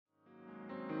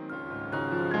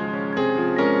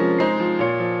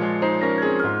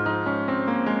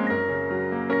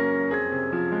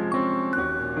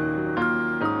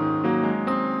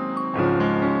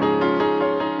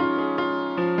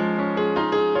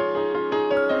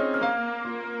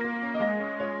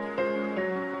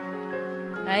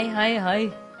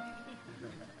Hi.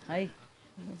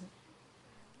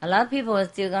 A lot of people are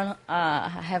still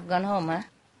have gone home, huh?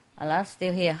 A lot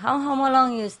still here. How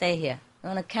long you stay here? You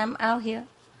wanna camp out here?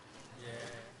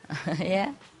 Yeah.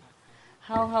 Yeah.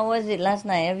 How was it last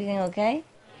night? Everything okay?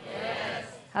 Yes.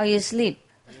 How you sleep?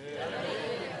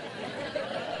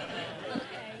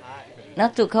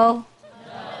 Not too cold?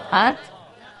 Hot?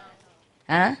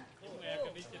 Huh?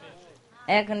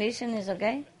 Air condition is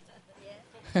okay?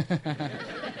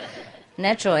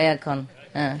 Natural aircon.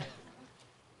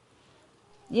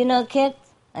 You know, kids,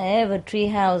 I have a tree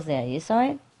house there. You saw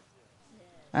it?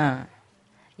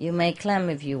 You may climb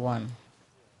if you want.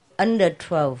 Under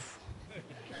 12.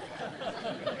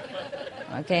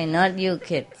 Okay, not you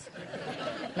kids.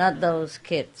 Not those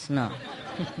kids, no.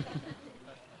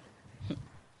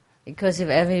 Because if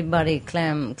everybody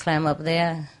climb up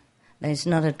there, then it's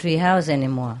not a tree house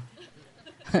anymore.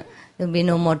 There'll be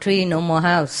no more tree, no more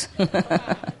house.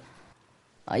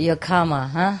 Your karma,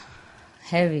 huh?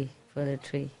 Heavy for the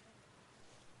tree.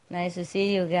 Nice to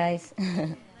see you guys.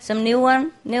 Some new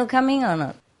one? New coming or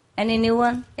not? Any new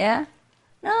one? Yeah?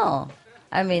 No.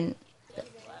 I mean,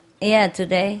 yeah,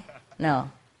 today? No.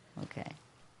 Okay.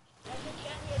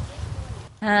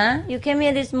 Huh? You came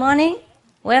here this morning?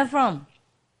 Where from?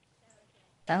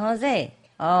 San Jose?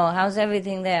 Oh, how's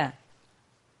everything there?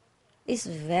 It's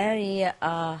very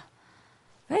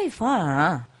far,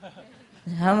 huh?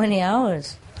 How many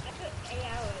hours? 8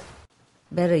 hours.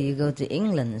 Better you go to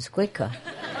England, it's quicker.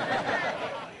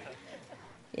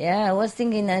 Yeah, I was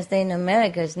thinking I stay in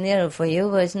America, it's nearer for you,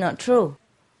 but it's not true.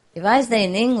 If I stay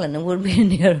in England, it would be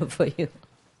nearer for you.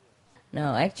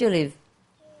 No, actually,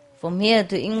 from here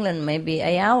to England, maybe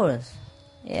 8 hours.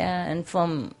 Yeah, and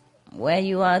from where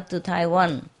you are to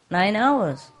Taiwan, 9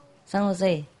 hours. San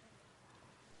Jose.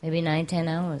 Maybe 9-10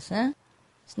 hours, huh?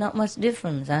 It's not much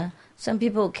difference, huh? Some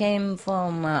people came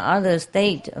from other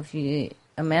state of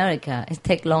America. It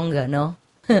take longer, no?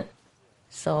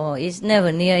 So it's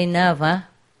never near enough, huh?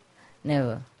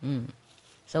 Never.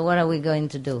 So what are we going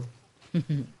to do?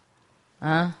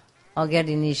 Huh? Or get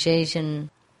initiation,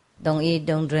 don't eat,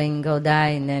 don't drink, go die,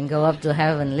 and then go up to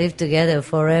heaven, live together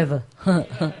forever.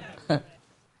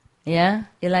 Yeah?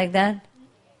 You like that?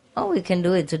 Oh, we can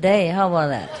do it today. How about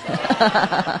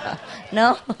that?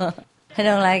 No? I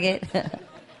don't like it.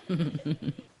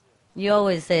 You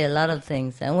always say a lot of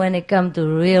things, and when it comes to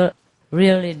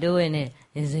really doing it,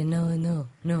 you say, no.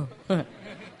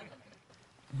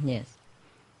 Yes.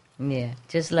 Yeah.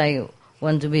 Just like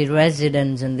want to be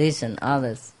residents and this and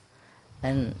others.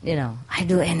 And, I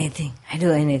do anything.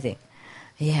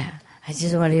 Yeah. I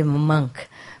just want to be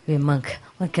a monk.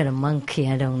 What kind of monkey?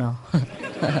 I don't know.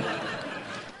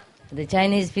 The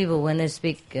Chinese people, when they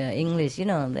speak English,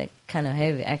 that kind of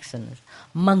heavy accent.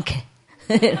 Monkey.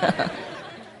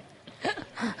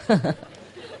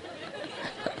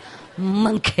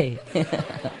 Monkey.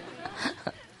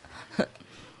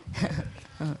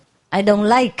 I don't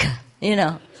like,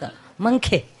 so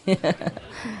monkey.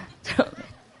 So,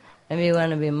 maybe you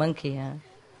want to be a monkey,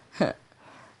 huh?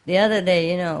 The other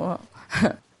day,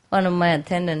 one of my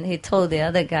attendants, he told the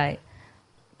other guy,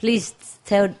 please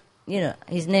tell,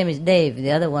 his name is Dave,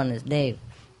 the other one is Dave.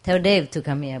 Tell Dave to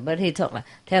come here. But he talked like,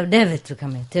 tell David to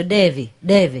come here. Tell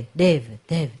David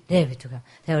to come.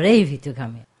 Tell Davy to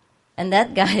come here. And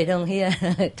that guy don't hear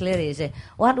clearly. He say,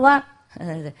 what?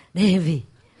 And I say, Davy.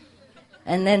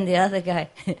 And then the other guy,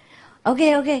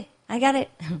 okay, I got it.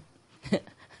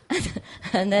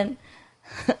 And then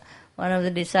one of the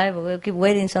disciples will keep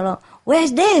waiting so long.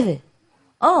 Where's David?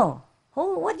 Oh,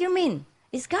 what do you mean?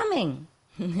 He's coming.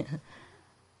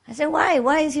 I said, why?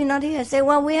 Why is he not here? I said,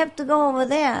 well, we have to go over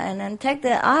there and then take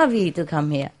the RV to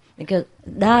come here. Because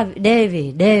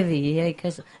Davy,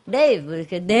 because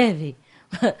Davy.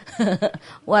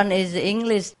 One is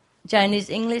English, Chinese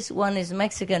English, one is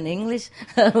Mexican English.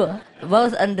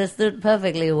 Both understood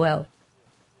perfectly well.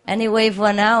 And he waited for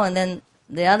an hour, and then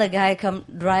the other guy come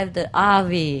drive the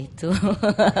RV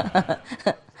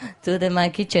to my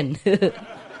kitchen.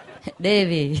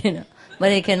 Davy,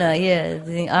 But he cannot hear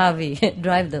the RV,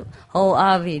 drive the whole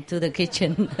RV to the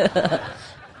kitchen.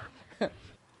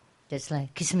 Just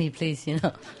like, kiss me please,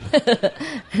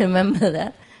 Remember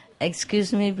that?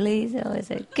 Excuse me please, I always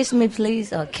say, kiss me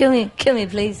please, or kill me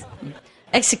please.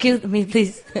 Execute me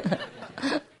please.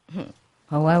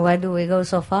 Why do we go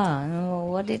so far?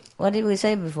 What did we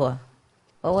say before?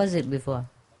 What was it before?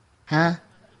 Huh?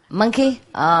 Monkey?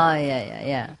 Oh,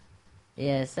 yeah.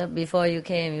 Yeah, so before you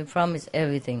came, you promised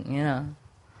everything,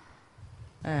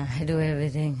 I do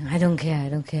everything. I don't care.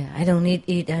 I don't need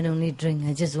eat, I don't need drink.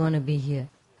 I just want to be here.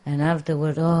 And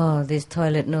afterward, oh, this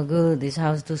toilet no good, this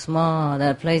house too small,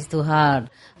 that place too hard.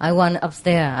 I want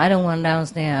upstairs, I don't want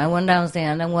downstairs. I want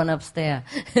downstairs, I don't want upstairs.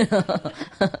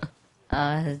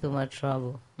 It's too much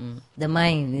trouble. The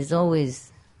mind is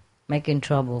always making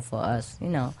trouble for us.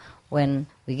 When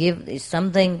we give it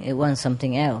something, it wants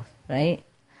something else, right?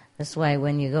 That's why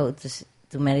when you go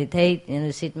to meditate,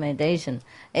 sit meditation,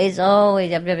 it's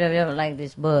always yap, yap, yap, yap, like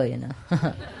this bird,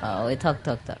 Oh, we talk.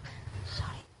 Sorry.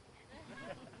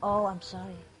 Oh, I'm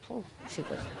sorry. Oh, she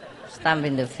was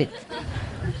stamping the feet.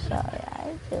 Sorry,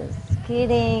 I just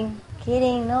kidding,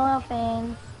 no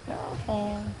offense.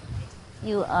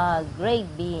 You are a great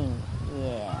being.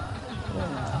 Yeah, you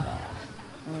know that.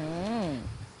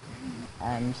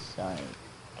 I'm sorry.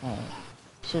 Okay.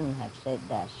 Shouldn't have said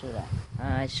that, should I?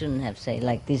 I shouldn't have said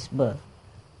like this bird.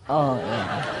 Oh,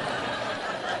 yeah.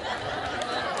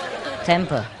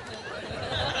 Temper.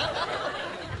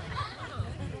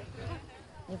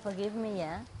 You forgive me,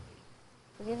 yeah?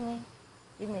 Forgive me?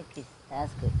 Give me a kiss.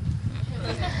 That's good.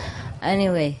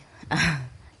 Anyway,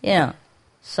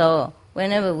 so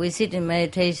whenever we sit in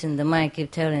meditation, the mind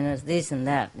keeps telling us this and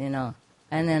that, And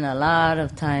then a lot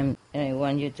of time, it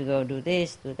want you to go do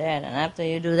this, do that, and after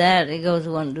you do that, it goes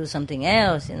to want to do something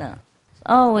else, It's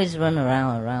always run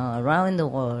around in the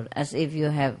world, as if you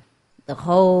have the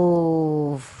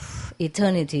whole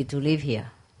eternity to live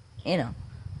here,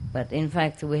 But in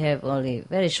fact, we have only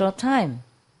very short time.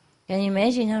 Can you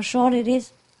imagine how short it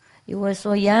is? You were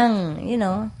so young,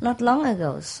 not long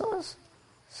ago, so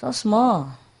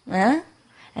small, huh?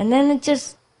 And then it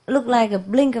just looked like a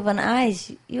blink of an eye.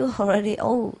 You're already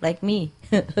old, like me.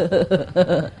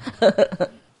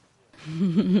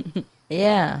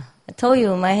 Yeah, I told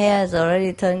you my hair has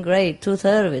already turned gray,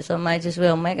 2/3 of it, so I might just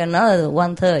well make another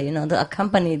 1/3, to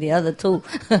accompany the other two.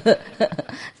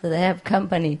 So they have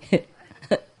company.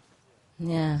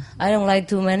 Yeah, I don't like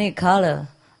too many color.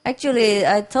 Actually,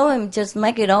 I told him just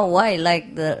make it all white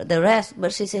like the rest,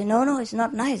 but she said, no, it's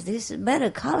not nice. This is better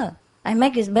color. I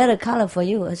make it better color for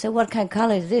you. I said, what kind of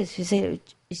color is this? She said,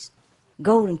 it's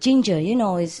golden ginger.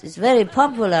 It's very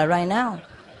popular right now.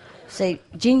 I say,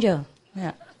 ginger.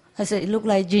 Yeah. I said, it look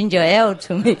like ginger ale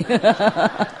to me.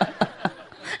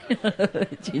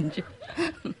 Ginger.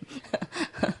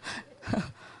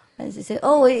 And she said,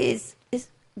 oh, it's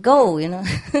gold,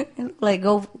 It look like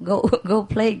gold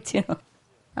plate,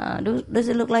 Does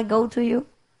it look like gold to you?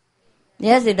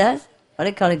 Yes, it does. What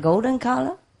they call it, golden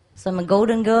color? So I'm a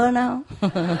golden girl now.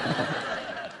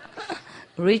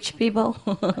 Rich people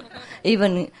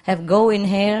even have gold in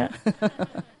hair.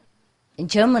 In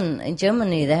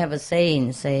Germany, they have a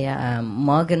saying,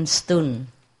 Morgenstund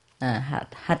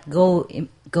hat gold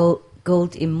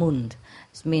im Mund.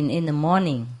 It means in the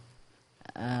morning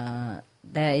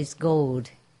there is gold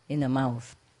in the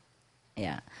mouth.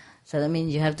 Yeah. So that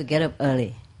means you have to get up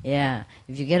early. Yeah.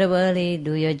 If you get up early,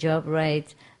 do your job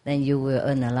right, then you will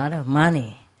earn a lot of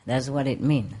money. That's what it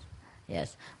means.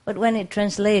 Yes. But when it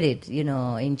translated,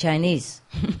 in Chinese,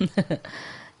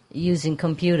 using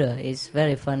computer, it's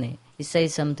very funny. It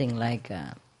says something like,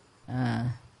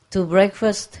 to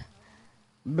breakfast,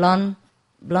 blonde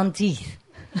teeth.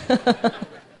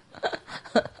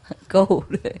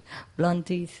 Gold, blonde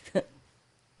teeth.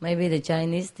 Maybe the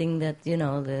Chinese think that,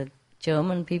 the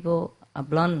German people are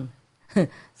blonde.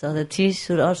 So the teeth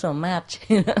should also match.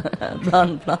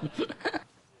 Blonde.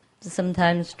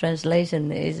 Sometimes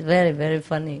translation is very, very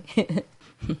funny.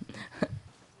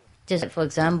 Just for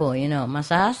example,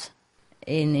 massage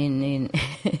in in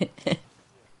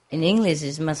English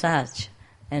is massage,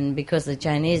 and because the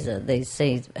Chinese they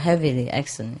say it heavily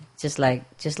accent, just like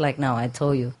now I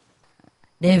told you,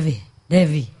 Devi,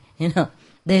 Devi. So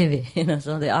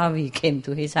the RV came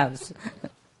to his house.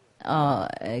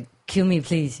 Kill me,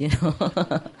 please.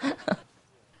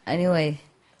 Anyway,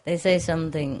 they say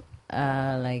something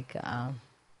like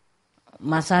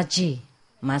masaji.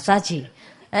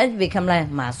 It become like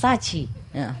masaji.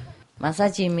 Yeah.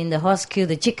 Masaji means the horse killed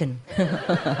the chicken.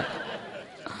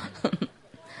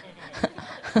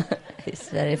 It's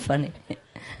very funny.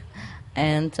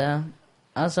 And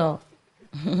also,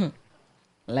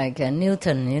 like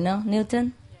Newton,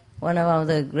 Newton, one of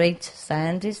the great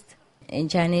scientists. In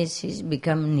Chinese, he's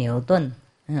become Newton.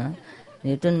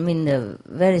 Newton means the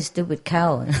very stupid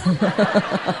cow.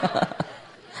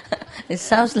 It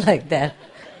sounds like that.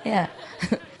 Yeah.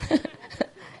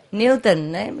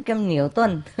 Newton, become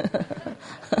Newton.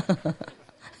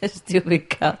 Stupid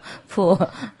cow.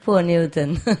 Poor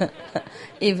Newton.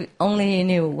 If only he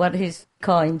knew what he's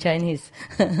called in Chinese.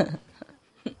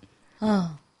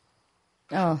 Oh.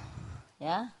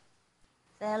 Yeah?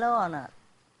 Say hello or not?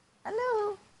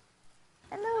 Hello.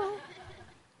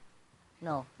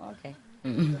 No, okay.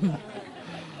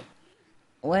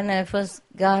 When I first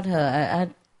got her,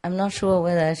 I'm not sure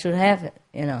whether I should have it,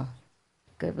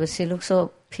 but she looks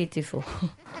so pitiful.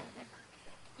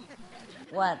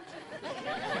 What?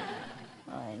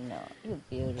 I know, you're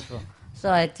beautiful. So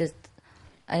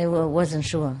I wasn't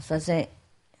sure. So I said,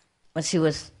 but she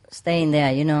was staying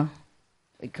there,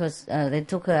 because they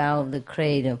took her out of the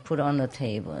crate and put her on the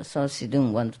table. So she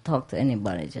didn't want to talk to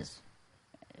anybody,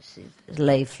 she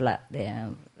lay flat there,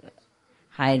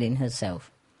 hiding herself.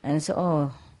 And I said,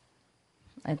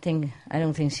 I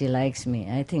don't think she likes me.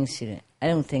 I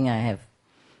don't think I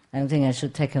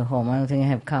should take her home. I don't think I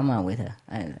have karma with her.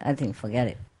 I think forget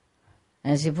it.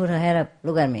 And she put her head up,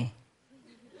 look at me.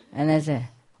 And I said,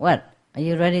 what? Are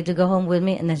you ready to go home with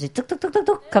me? And then she tuk, tuk, tuk, tuk,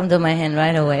 tuk, come to my hand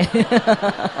right away.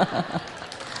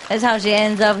 That's how she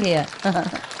ends up here.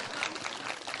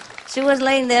 She was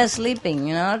laying there sleeping,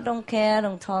 don't care,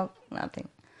 don't talk, nothing.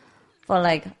 For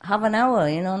like half an hour,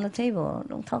 on the table.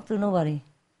 Don't talk to nobody.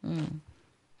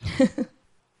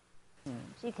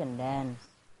 She can dance.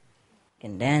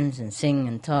 Can dance and sing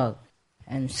and talk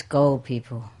and scold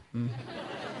people.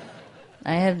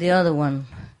 I have the other one.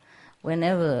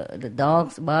 Whenever the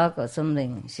dogs bark or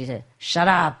something, she said, shut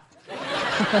up.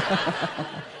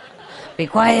 Be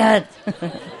quiet.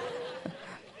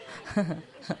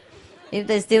 If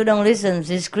they still don't listen,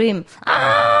 she scream,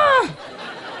 ah!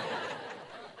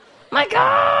 My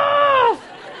God!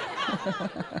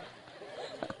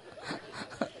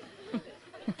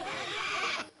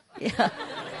 Yeah.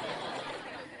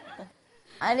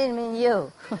 I didn't mean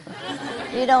you.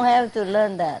 You don't have to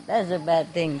learn that. That's a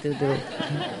bad thing to do.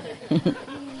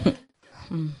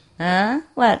 Huh?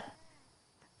 What?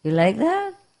 You like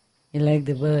that? You like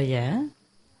the bird, yeah?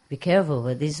 Be careful,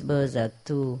 but these birds are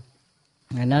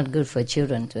not good for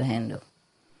children to handle.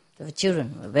 For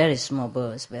children, very small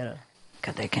birds, better.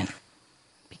 Because they can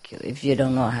pick you. If you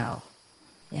don't know how,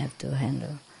 you have to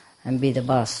handle and be the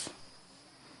boss.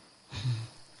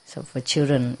 So for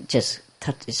children, just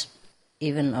touch is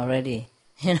even already,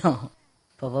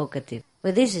 provocative.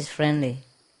 But this is friendly.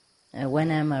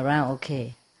 When I'm around,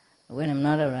 okay. When I'm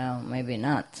not around, maybe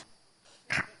not.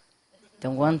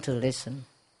 Don't want to listen.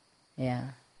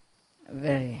 Yeah.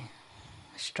 Very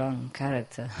strong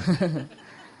character.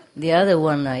 The other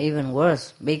one are even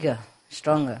worse, bigger,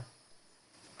 stronger.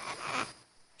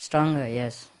 Stronger,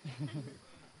 yes.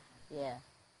 Yeah.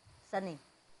 Sunny.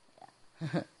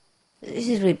 Yeah. This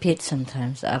is repeat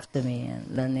sometimes after me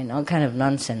and learning all kind of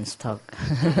nonsense talk.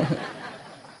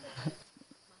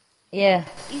 Yeah.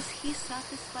 Is he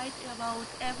satisfied about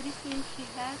everything he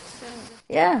has?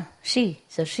 Yeah, she,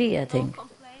 I think.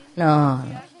 No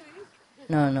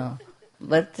complaint? No.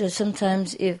 But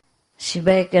sometimes if she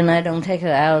beg and I don't take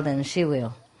her out, then she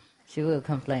will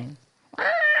complain.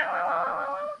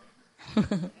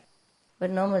 But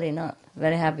normally not.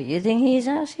 Very happy. You think she's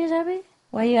happy?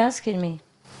 Why are you asking me?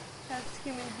 Because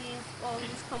human beings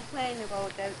always complain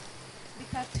about that.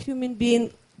 Because human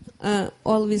beings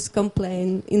always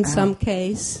complain in some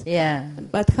case. Yeah.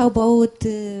 But how about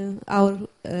our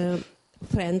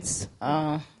friends?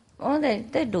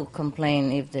 They do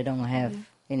complain if they don't have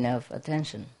enough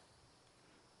attention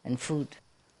and food.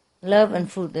 Love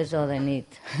and food, that's all they need.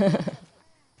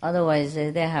 Otherwise,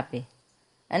 they're happy.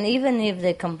 And even if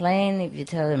they complain, if you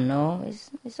tell them no,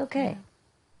 it's okay.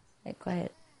 They're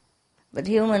quiet. But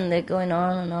human, they're going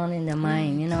on and on in their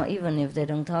mind, even if they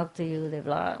don't talk to you, they're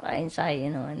blah, blah inside,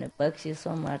 and it bugs you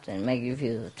so much and make you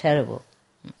feel terrible.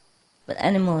 But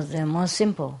animals, they're more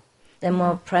simple. They're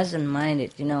more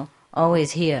present-minded,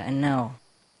 always here and now,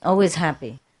 always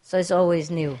happy. So it's always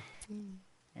new.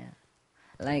 Yeah.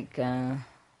 Like,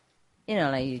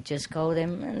 like you just call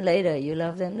them and later you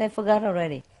love them, they forgot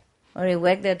already. Or they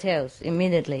wag their tails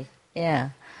immediately.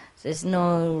 Yeah. So there's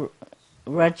no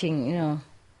rushing, no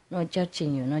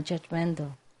judging you, no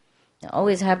judgmental. They're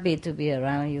always happy to be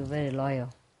around you, very loyal,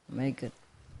 very good.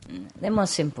 They're more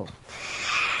simple.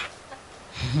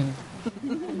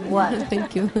 What?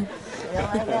 Thank you. You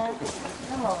don't like that?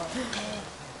 Come on.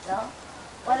 No?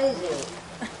 What is it?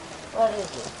 What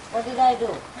is it? What did I do?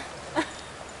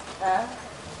 Huh?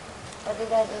 What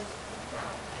did I do?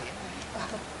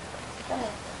 Come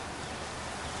here.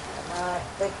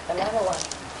 Quick, another one.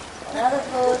 Another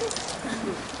food.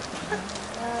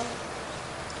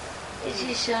 Is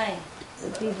she shy? The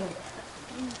people.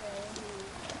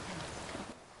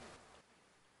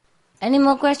 Any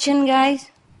more questions, guys?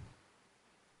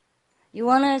 You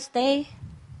want to stay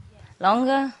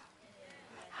longer?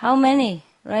 How many?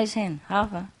 Raise hand.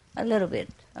 Half? A little bit.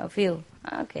 A few.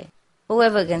 Okay.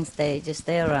 Whoever can stay, just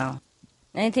stay around.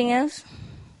 Anything else?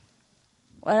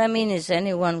 What I mean is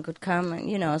anyone could come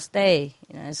and, stay,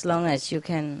 as long as you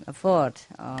can afford.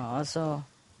 Also,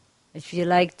 if you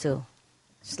like to.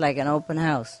 It's like an open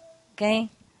house, okay?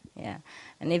 Yeah.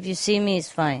 And if you see me,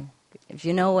 it's fine. If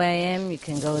you know where I am, you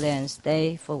can go there and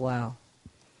stay for a while.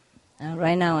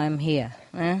 Right now I'm here.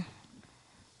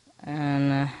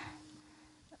 And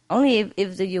only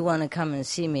if you want to come and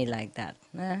see me like that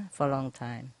for a long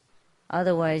time.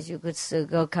 Otherwise, you could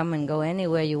still come and go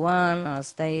anywhere you want or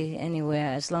stay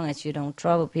anywhere as long as you don't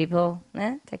trouble people.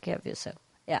 Take care of yourself.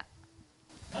 Yeah.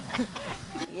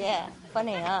 Yeah,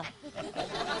 funny, huh?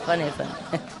 Funny.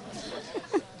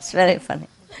 It's very funny.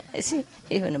 I see,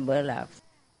 even a bird laughs.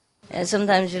 And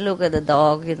sometimes you look at the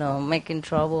dog, making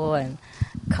trouble and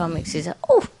comics. He says,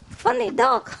 "Oh, funny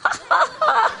dog."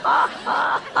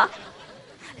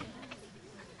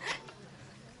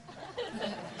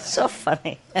 So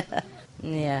funny.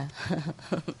 Yeah.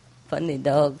 Funny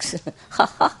dogs.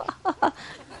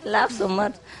 Laugh so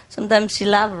much. Sometimes she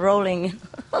laughs rolling.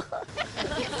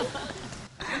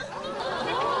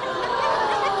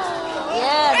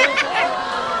 Yeah.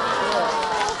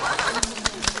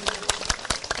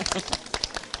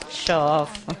 Show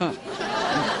off.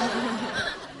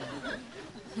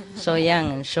 So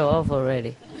young and show off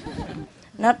already.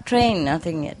 Not trained,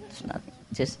 nothing yet. Nothing.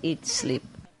 Just eat, sleep.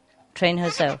 Train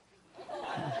herself.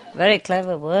 Very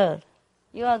clever word.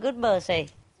 You are a good girl, say.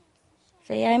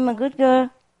 Say, I'm a good girl.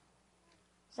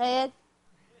 Say it.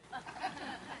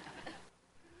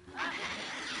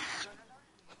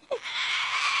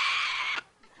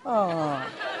 Oh.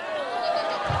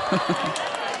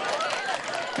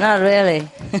 Not really.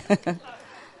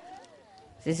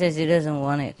 She says she doesn't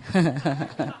want it.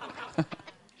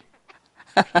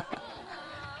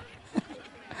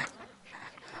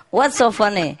 What's so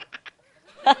funny?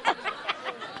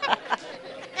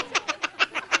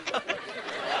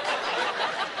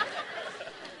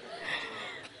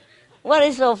 What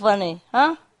is so funny,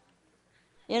 huh?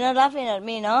 You're not laughing at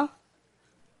me, no?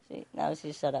 See, now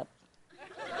she shut up.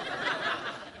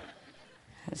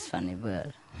 That's funny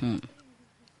bird.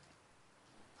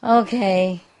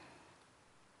 Okay.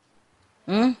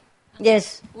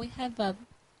 Yes. We have a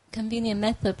convenient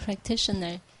method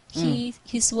practitioner.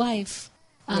 His wife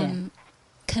can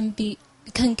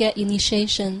get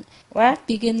initiation. What?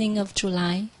 Beginning of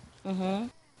July. Mm-hmm.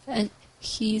 And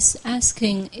he's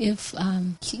asking if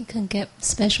he can get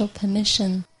special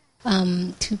permission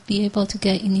to be able to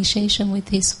get initiation with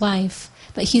his wife,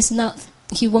 but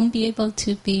he won't be able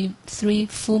to be 3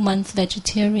 full month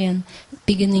vegetarian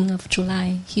beginning of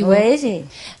July. Where is he?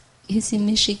 He's in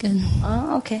Michigan.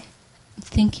 Oh, okay.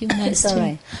 Thank you, Master. It's all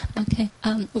right. Okay.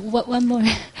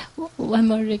 One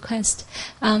more request.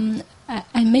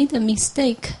 I made a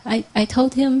mistake. I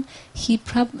told him he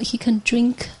can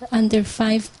drink under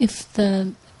 5 if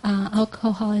the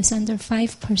alcohol is under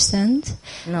 5%.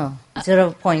 No,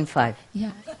 0.5.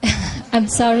 Yeah. I'm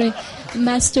sorry,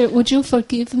 Master. Would you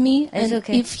forgive me? It's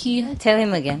okay. If he tell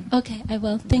him again. Okay, I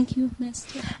will. Thank you,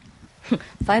 Master.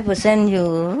 5% you.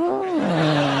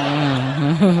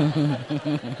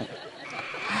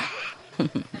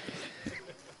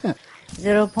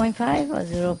 0.5 or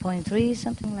 0.3,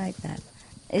 something like that.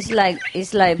 It's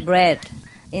like bread.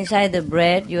 Inside the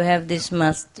bread, you have this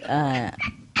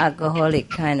alcoholic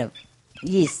kind of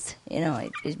yeast.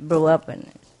 It brew up and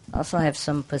also have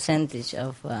some percentage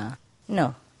of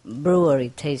brewery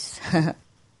taste.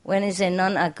 When it's a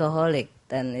non-alcoholic,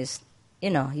 then it's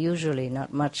usually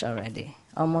not much already,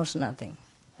 almost nothing.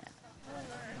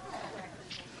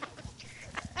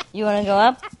 You want to go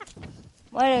up?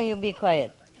 Why don't you be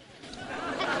quiet?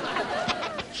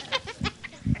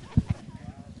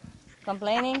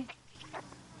 Complaining?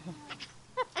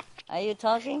 Are you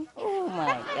talking? Oh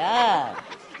my God.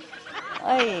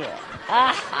 Oh,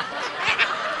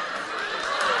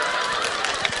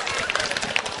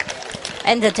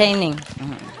 Entertaining.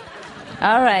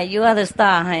 All right, you are the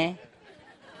star, huh?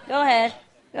 Go ahead.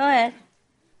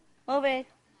 Move it.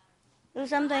 Do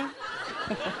something.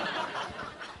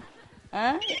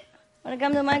 Huh? Want to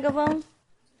come to the microphone?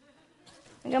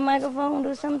 You got a microphone?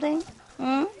 Do something?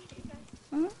 Oh,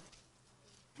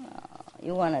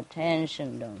 you want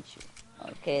attention, don't you?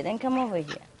 Okay, then come over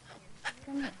here.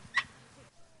 Come here.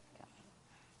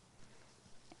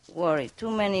 Worry, too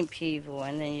many people,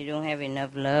 and then you don't have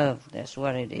enough love. That's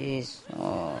what it is.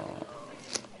 Oh,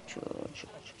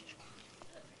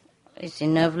 it's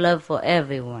enough love for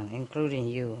everyone, including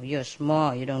you. You're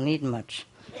small. You don't need much.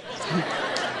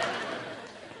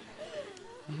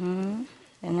 And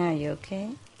now you okay?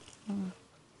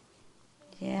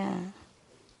 Yeah.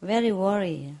 Very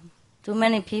worried. Too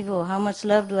many people. How much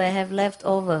love do I have left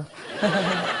over?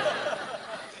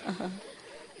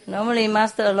 Normally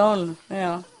master alone,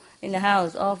 in the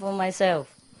house, all for myself.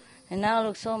 And now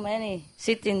look, so many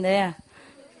sitting there.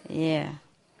 Yeah.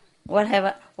 What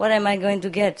am I going to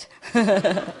get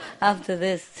after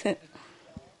this?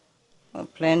 Well,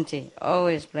 plenty,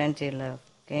 always plenty of love.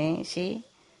 Okay, see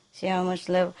how much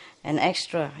love and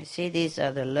extra. See, these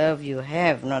are the love you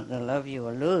have, not the love you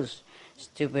will lose.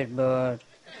 Stupid bird.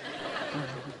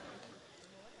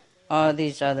 Oh,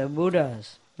 these are the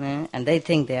Buddhas, and they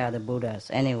think they are the Buddhas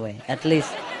anyway. At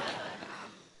least.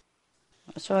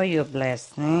 So you're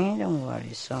blessed, Don't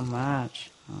worry so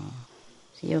much. Oh.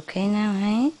 So you okay now,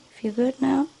 hey? Feel good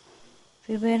now?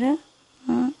 Feel better?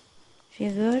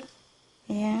 Feel good?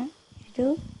 Yeah, you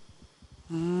do?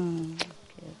 Okay.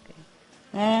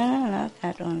 No, not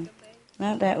that one.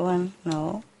 Not that one,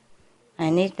 no. I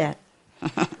need that.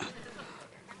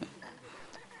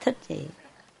 30.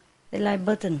 They like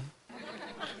button.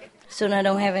 Soon I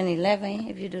don't have any left,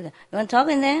 if you do that. You want to talk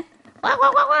in there?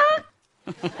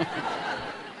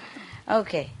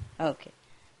 Okay.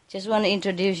 Just want to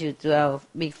introduce you to our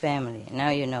big family. Now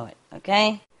you know it,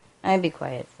 okay? I'll be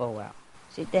quiet for a while.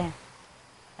 Sit there.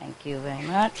 Thank you very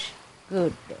much.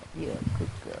 Good girl. You're a good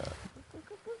girl.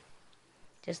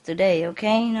 Just today,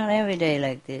 okay? Not every day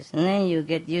like this. And then you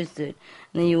get used to it.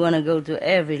 And then you want to go to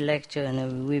every lecture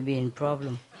and we'll be in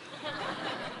problem.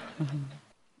 Okay.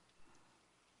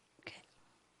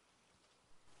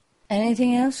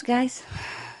 Anything else, guys?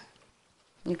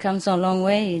 You come so long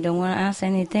way, you don't want to ask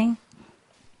anything?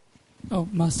 Oh,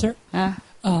 Master? Huh?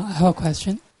 I have a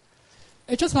question.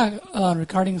 It's just like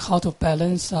regarding how to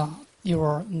balance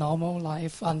your normal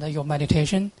life and your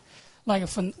meditation. Like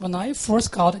when I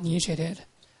first got initiated,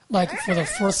 like for the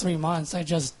first 3 months, I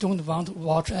just don't want to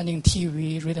watch any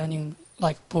TV, read any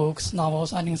like books,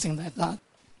 novels, anything like that.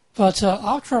 But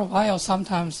after a while,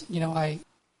 sometimes,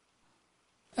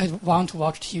 I want to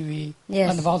watch TV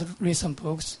and want to read some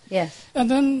books. Yes. And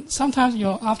then sometimes,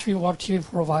 after you watch TV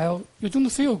for a while, you don't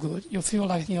feel good. You feel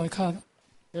like, you kind of...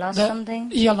 Lost something?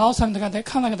 Yeah, lost something. They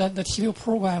kind of like the TV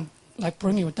program, like,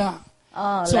 bring you down.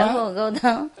 Oh, so level go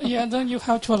down? Yeah, then you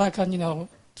have to,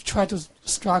 try to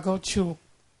struggle to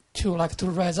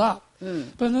rise up.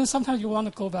 But then sometimes you want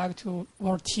to go back to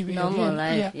watch TV normal again.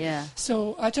 Life, yeah.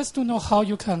 So I just don't know how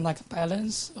you can,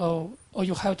 balance, or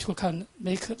you have to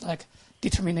make,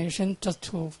 determination just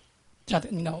to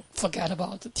forget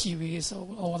about the TVs or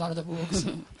all other books.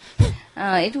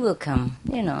 It will come.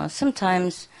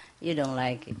 Sometimes you don't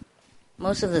like it.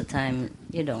 Most of the time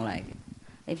you don't like it.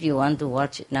 If you want to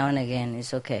watch it now and again,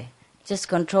 it's okay. Just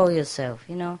control yourself,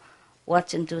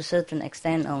 Watch it to a certain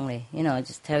extent only.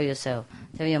 Just tell your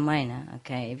mind,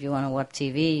 okay, if you want to watch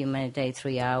TV, you meditate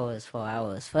 3 hours, 4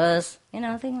 hours first,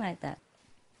 things like that.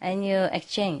 And you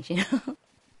exchange,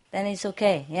 Then it's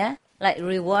okay, yeah? Like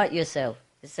reward yourself.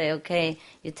 You say, okay,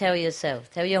 you tell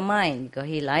your mind, because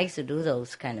he likes to do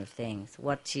those kind of things.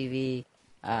 Watch TV,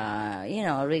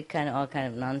 read all kind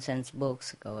of nonsense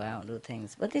books, go out, do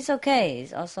things. But it's okay,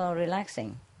 it's also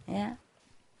relaxing, yeah?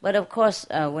 But of course,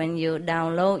 when you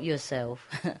download yourself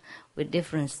with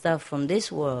different stuff from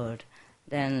this world,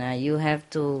 then you have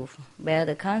to bear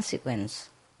the consequence.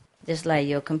 Just like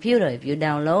your computer, if you're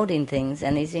downloading things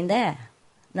and it's in there.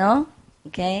 No?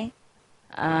 Okay?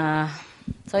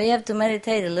 So you have to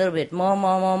meditate a little bit more,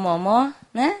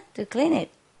 to clean it.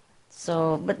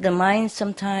 So, but the mind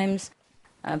sometimes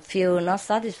feel not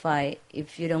satisfied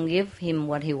if you don't give him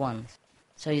what he wants.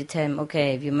 So you tell him,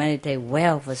 okay, if you meditate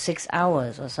well for 6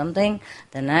 hours or something,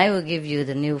 then I will give you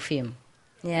the new film,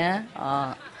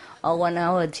 yeah, or 1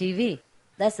 hour TV.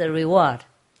 That's the reward,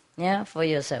 yeah, for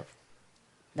yourself.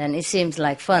 Then it seems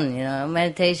like fun,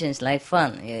 meditation is like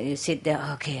fun. You sit there,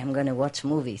 okay, I'm going to watch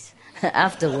movies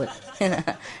afterwards.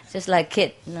 Just like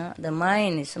kid, the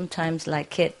mind is sometimes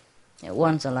like kid. It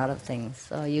wants a lot of things.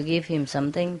 So you give him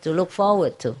something to look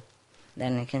forward to.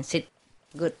 Then he can sit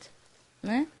good.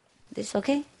 This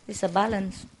okay? It's a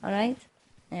balance, all right?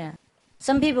 Yeah.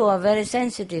 Some people are very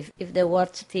sensitive. If they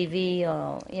watch TV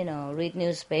or, read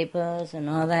newspapers and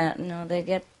all that,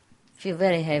 they feel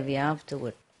very heavy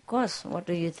afterward. Of course, what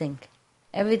do you think?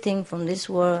 Everything from this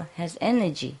world has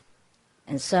energy.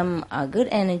 And some are good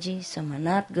energy, some are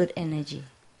not good energy.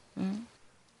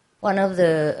 One of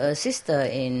the sister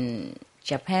in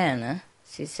Japan,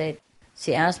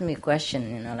 she asked me a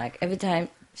question, like every time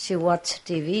she watch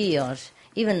TV or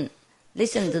even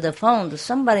listen to the phone to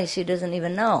somebody she doesn't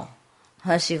even know,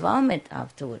 she vomit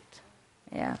afterward.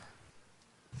 Yeah.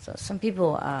 So some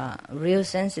people are real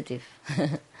sensitive.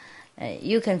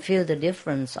 You can feel the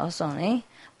difference also,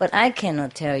 But I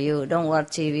cannot tell you, don't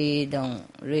watch TV, don't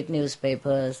read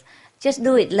newspapers. Just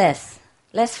do it less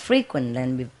frequent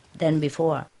than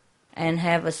before. and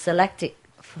have a selective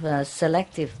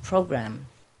program.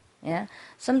 Yeah,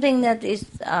 something that is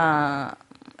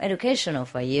educational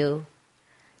for you,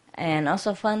 and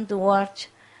also fun to watch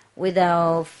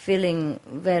without feeling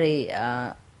very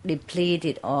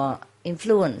depleted or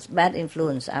bad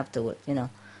influence afterward.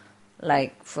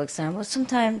 Like, for example,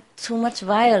 sometimes too much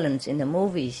violence in the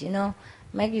movies,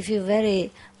 make you feel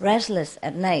very restless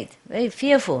at night, very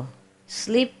fearful,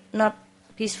 sleep not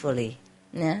peacefully.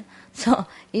 Yeah? So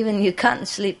even you can't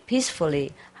sleep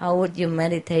peacefully, how would you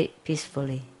meditate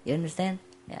peacefully? You understand?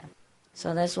 Yeah.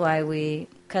 So that's why we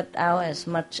cut out as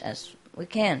much as we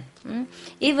can.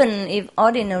 Even if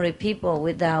ordinary people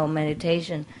without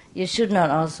meditation, you should not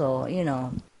also,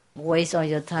 waste all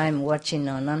your time watching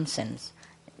no nonsense.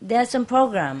 There are some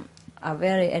programs are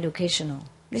very educational.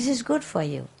 This is good for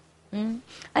you.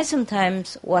 I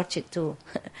sometimes watch it too.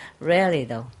 Rarely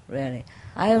though, rarely.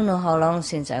 I don't know how long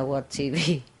since I watch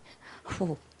TV.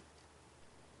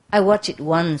 I watched it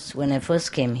once when I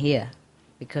first came here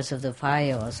because of the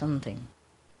fire or something.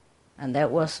 And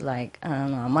that was like, I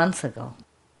don't know, a month ago.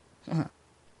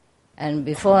 And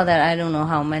before that, I don't know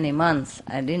how many months,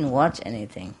 I didn't watch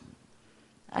anything.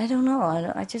 I don't know,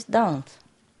 I just don't.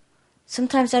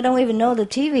 Sometimes I don't even know the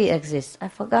TV exists. I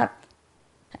forgot.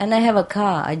 And I have a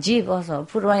car, a Jeep also,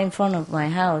 put right in front of my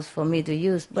house for me to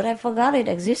use. But I forgot it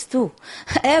exists too.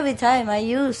 Every time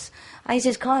I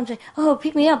just call and say, oh,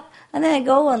 pick me up. And then I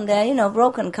go on there,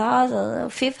 broken cars or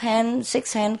fifth-hand,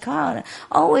 sixth-hand car.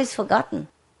 Always forgotten.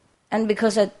 And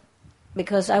because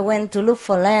I went to look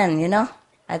for land,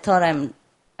 I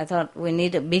thought we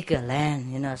need a bigger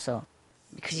land, so.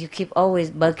 Because you keep always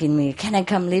bugging me, can I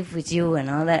come live with you and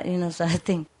all that, so I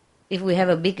think if we have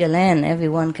a bigger land,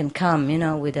 everyone can come,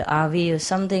 with an RV or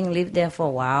something, live there for a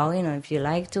while, if you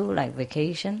like to, like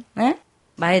vacation.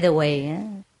 By the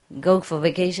way, go for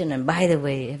vacation and by the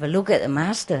way, have a look at the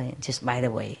master, just by the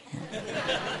way.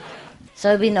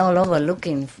 So I've been all over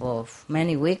looking for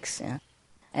many weeks.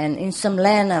 And in some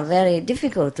land are very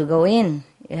difficult to go in.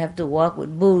 You have to walk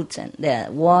with boots and there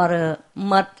are water,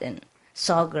 mud and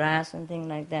sawgrass and things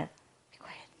like that. Be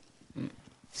quiet.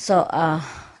 So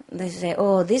they say,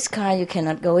 oh, this car you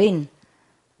cannot go in.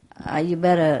 You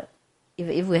better,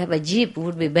 if we have a Jeep, it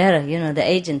would be better. The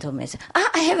agent told me,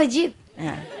 I have a Jeep.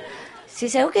 Yeah. She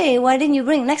said, okay, why didn't you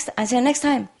bring next? I said, next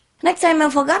time. Next time I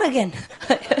forgot again.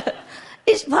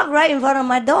 It's parked right in front of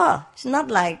my door. It's not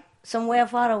like somewhere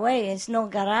far away. It's no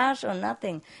garage or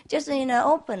nothing. Just in an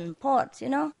open port,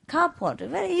 carport.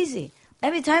 Very easy.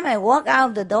 Every time I walk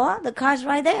out the door, the car's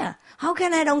right there. How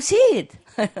can I don't see it?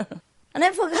 And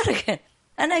I forgot again.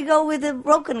 And I go with a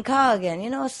broken car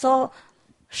again, so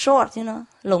short,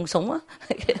 lùng súng á.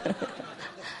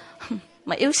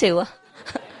 Mà yếu xìu á.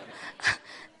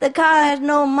 The car has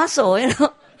no muscle, I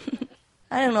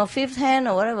don't know, fifth hand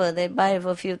or whatever. They buy it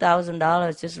for a few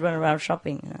 $1,000s, just run around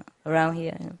shopping around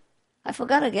here. I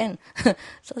forgot again.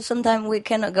 So sometimes we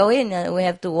cannot go in. We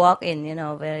have to walk in,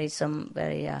 some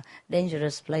very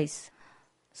dangerous place.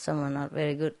 Some are not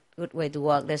very good way to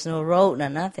walk. There's no road or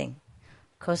nothing.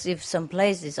 Because if some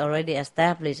place is already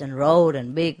established and road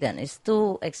and big, then it's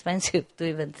too expensive to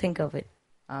even think of it.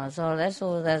 So that's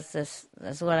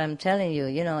what I'm telling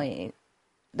you.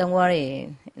 Don't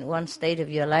worry. In one state of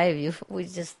your life, we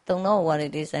just don't know what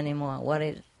it is anymore. What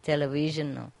is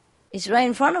television? No. It's right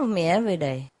in front of me every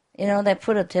day. They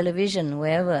put a television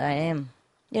wherever I am.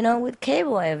 With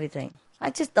cable and everything. I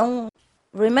just don't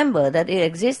remember that it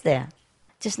exists there.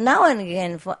 Just now and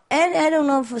again, I don't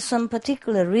know, for some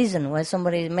particular reason why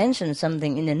somebody mentioned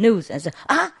something in the news and said,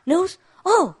 news?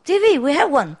 Oh, TV, we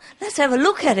have one. Let's have a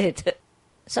look at it.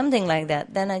 Something like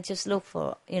that. Then I just look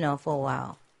for a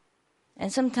while.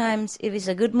 And sometimes if it's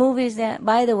a good movie there,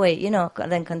 by the way,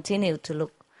 then continue to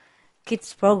look.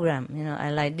 Kids program,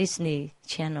 I like Disney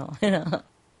Channel,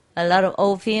 A lot of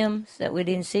old films that we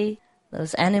didn't see.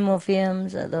 Those animal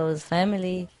films, those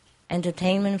family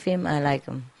entertainment film, I like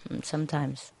them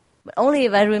sometimes. But only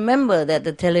if I remember that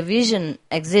the television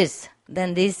exists,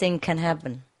 then these things can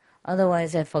happen.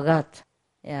 Otherwise, I forgot.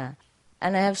 Yeah.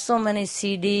 And I have so many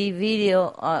CD, video,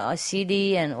 or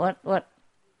CD and what,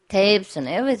 tapes and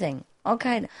everything.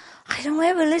 Okay. I don't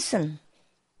ever listen.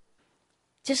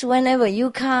 Just whenever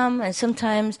you come, and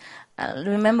sometimes,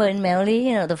 remember in Mel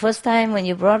Lee, the first time when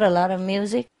you brought a lot of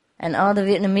music, and all the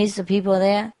Vietnamese people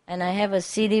there, and I have a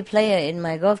CD player in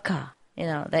my golf car,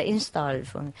 they installed it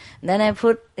for me. And then I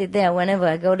put it there whenever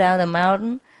I go down the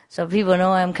mountain, so people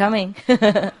know I'm coming.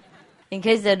 In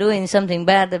case they're doing something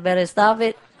bad, they better stop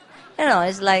it.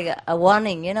 It's like a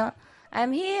warning,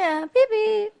 I'm here, beep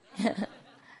beep.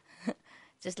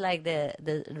 Just like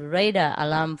the radar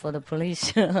alarm for the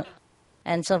police.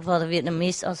 And so for the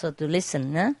Vietnamese also to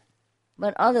listen. Huh?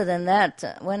 But other than that,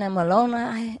 when I'm alone,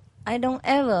 I don't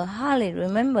ever hardly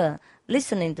remember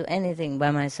listening to anything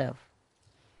by myself.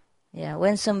 Yeah,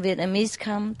 when some Vietnamese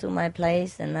come to my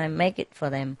place and I make it for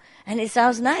them, and it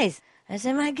sounds nice, I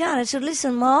say, my God, I should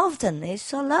listen more often. It's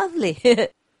so lovely.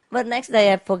 But next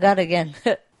day I forgot again.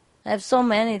 I have so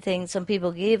many things. Some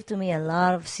people give to me a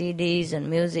lot of CDs and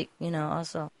music,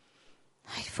 also.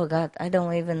 I forgot. I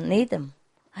don't even need them.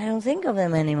 I don't think of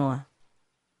them anymore.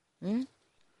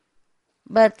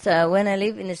 But when I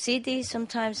live in the city,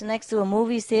 sometimes next to a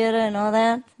movie theater and all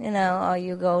that, or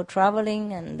you go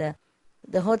traveling and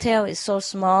the hotel is so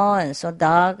small and so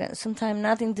dark and sometimes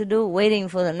nothing to do, waiting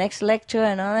for the next lecture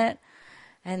and all that.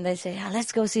 And they say,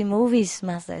 let's go see movies,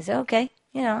 Master. I say, okay,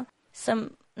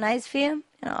 some nice film,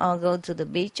 I'll go to the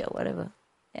beach or whatever.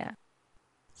 Yeah.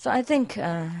 So I think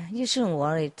you shouldn't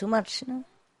worry too much,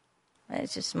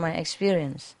 It's just my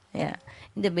experience. Yeah.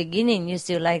 In the beginning, you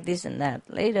still like this and that.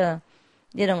 Later,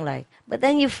 you don't like. But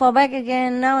then you fall back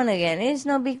again now and again. It's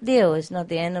no big deal. It's not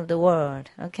the end of the world,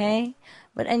 okay?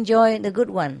 But enjoy the good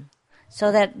one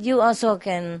so that you also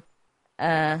can,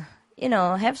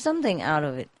 have something out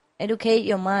of it. Educate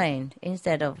your mind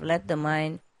instead of let the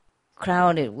mind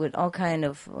crowd it with all kind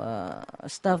of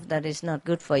stuff that is not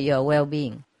good for your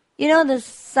well-being. The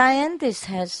scientist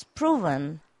has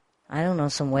proven, I don't know,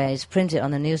 somewhere it's printed on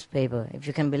the newspaper. If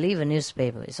you can believe a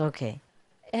newspaper, it's okay.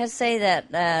 It has said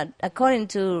that according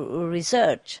to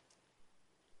research,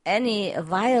 any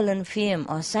violent film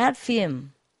or sad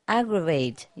film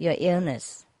aggravate your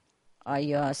illness or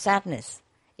your sadness.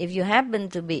 If you happen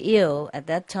to be ill at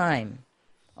that time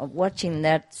of watching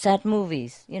that sad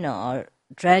movies, or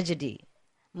tragedy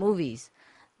movies,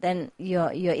 then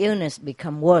your illness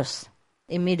become worse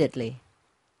immediately.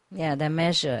 Yeah, they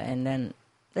measure and then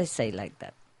they say like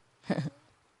that.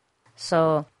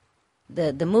 So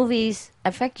the movies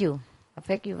affect you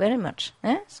very much.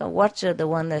 So watch the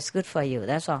one that's good for you.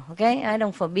 That's all. Okay, I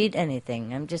don't forbid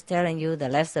anything. I'm just telling you the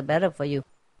less the better for you.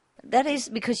 That is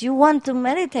because you want to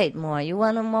meditate more. You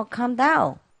want to more calm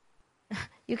down.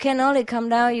 You can only calm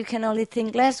down. You can only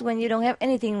think less when you don't have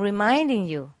anything reminding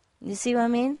you. You see what I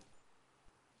mean?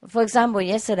 For example,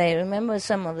 yesterday, remember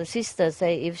some of the sisters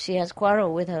say if she has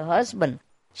quarrel with her husband,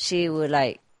 she would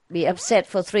be upset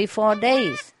for 3-4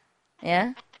 days.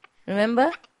 Yeah,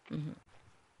 remember? Mm-hmm.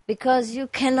 Because you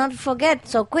cannot forget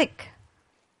so quick.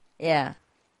 Yeah.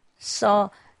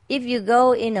 So if you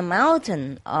go in a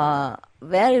mountain or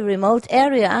very remote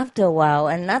area after a while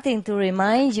and nothing to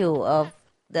remind you of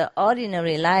the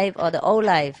ordinary life or the old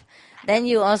life, then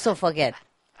you also forget.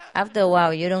 After a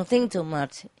while, you don't think too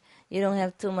much. You don't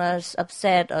have too much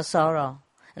upset or sorrow.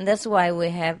 And that's why we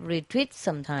have retreats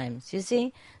sometimes, you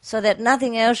see? So that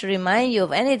nothing else reminds you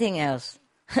of anything else.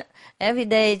 Every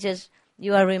day just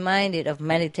you are reminded of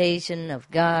meditation,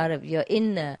 of God, of your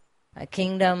inner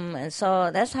kingdom. And so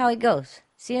that's how it goes.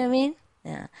 See what I mean?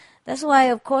 Yeah. That's why,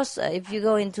 of course, if you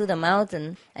go into the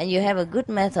mountain and you have a good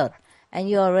method and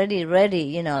you're already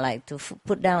ready, to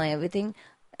put down everything,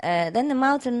 then the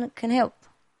mountain can help.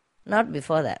 Not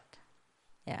before that.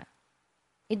 Yeah.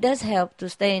 It does help to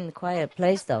stay in a quiet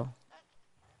place, though.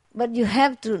 But you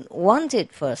have to want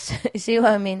it first. You see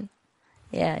what I mean?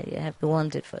 Yeah, you have to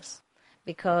want it first.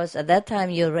 Because at that time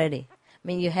you're ready. I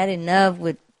mean, you had enough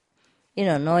with,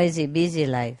 noisy, busy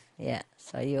life. Yeah,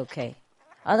 so you're okay.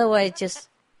 Otherwise, just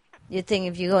you think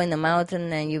if you go in the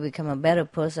mountain and you become a better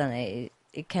person,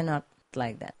 it cannot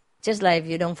like that. Just like if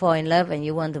you don't fall in love and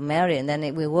you want to marry and then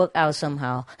it will work out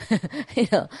somehow.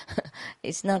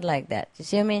 It's not like that. You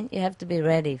see what I mean? You have to be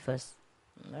ready first.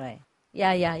 Right.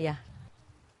 Yeah.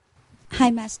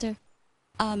 Hi, Master.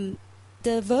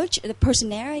 The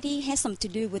personality has something to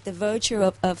do with the virtue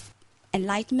of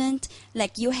enlightenment.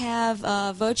 Like you have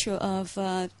a virtue of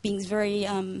being very,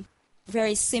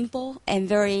 very simple and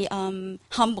very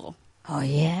humble. Oh,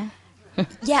 yeah?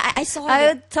 Yeah, I saw.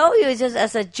 I told you just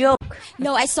as a joke.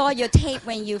 No, I saw your tape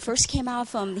when you first came out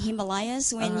from the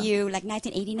Himalayas when you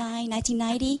 1989,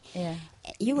 1990. Yeah.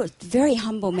 You were very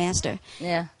humble, Master.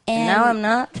 Yeah. And now I'm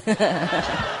not.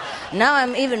 Now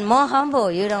I'm even more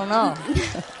humble. You don't know.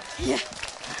 Yeah.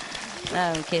 No,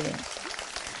 I'm kidding.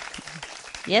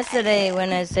 Yesterday,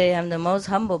 when I say I'm the most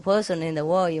humble person in the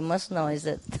world, you must know is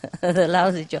that the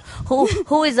lousy joke.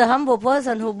 Who is a humble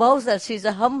person who boasts that she's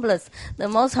the humblest, the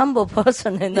most humble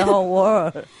person in the whole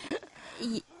world?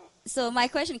 So my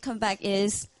question come back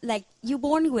is, you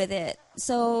born with it.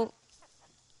 So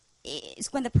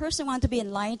it's when the person wants to be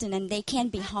enlightened and they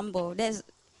can't be humble,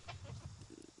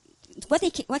 what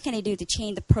can they do to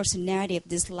change the personality of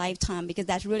this lifetime? Because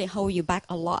that really hold you back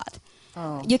a lot.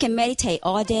 Oh. You can meditate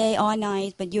all day, all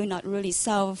night, but you're not really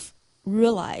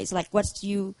self-realized. Like what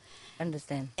you...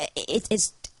 Understand.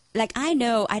 It's like I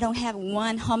know I don't have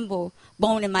one humble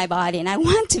bone in my body, and I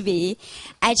want to be.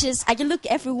 I just look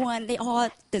at everyone; they all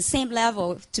the same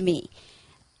level to me,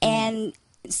 and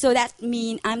so that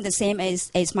means I'm the same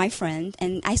as my friend,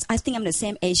 and I think I'm the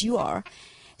same as you are.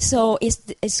 So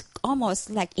it's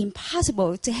almost like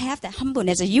impossible to have that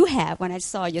humbleness that you have when I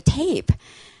saw your tape.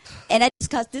 And I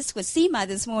discussed this with Seema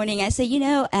this morning. I said,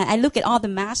 I look at all the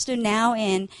masters now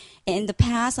and in the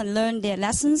past and learn their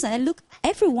lessons, and I look,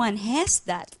 everyone has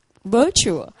that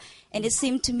virtue. And it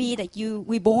seemed to me that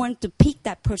we're born to pick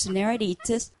that personality.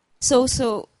 Just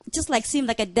like seemed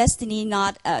like a destiny,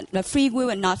 not a free will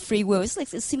and not free will. It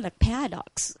seemed like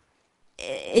paradox.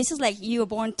 It's just like you were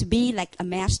born to be like a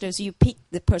master, so you pick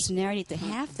the personality to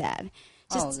have that.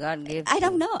 God gave I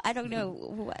don't know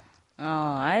what. Oh,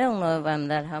 I don't know if I'm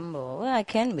that humble. Well, I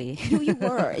can be. You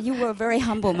were. You were a very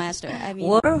humble master. I mean,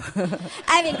 Were?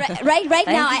 I mean, right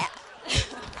now,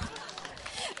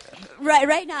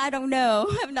 right now, I don't know.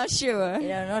 I'm not sure.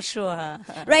 You're not sure, huh?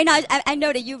 Right now, I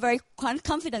know that you're very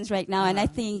confident right now, and I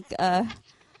think I'm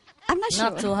not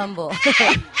sure. Not too humble.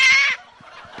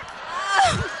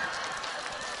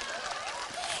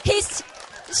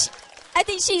 I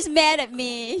think she's mad at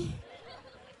me.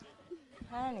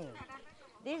 Honey,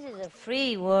 this is a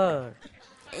free world.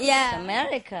 Yeah. It's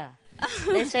America.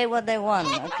 They say what they want,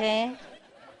 okay?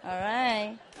 All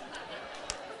right.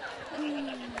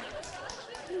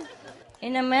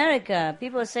 In America,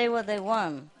 people say what they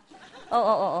want.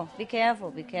 Oh, be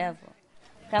careful.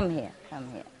 Come here.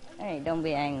 Hey, don't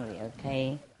be angry,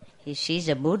 okay? She's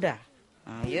a Buddha.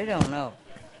 You don't know.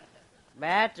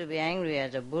 Bad to be angry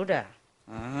as a Buddha.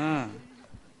 Uh-huh.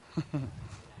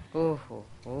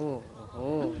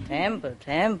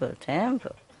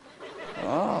 Temper.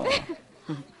 Oh.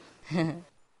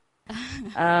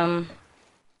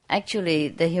 Actually,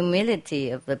 the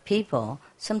humility of the people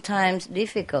sometimes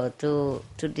difficult to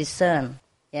discern.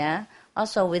 Yeah.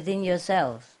 Also within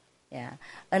yourself. Yeah.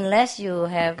 Unless you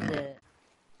have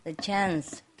the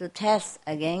chance to test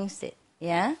against it.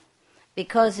 Yeah.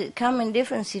 Because it come in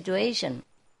different situation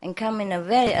and come in a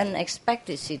very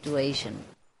unexpected situation.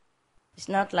 It's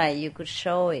not like you could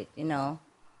show it,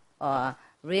 or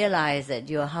realize that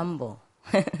you're humble.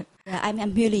 Yeah, I'm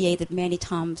humiliated many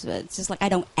times, but it's just like I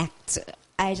don't act.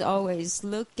 I always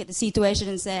look at the situation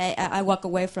and say I walk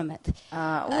away from it.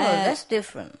 That's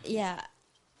different. Yeah.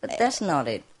 But that's not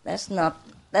it. That's not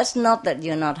that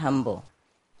you're not humble.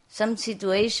 Some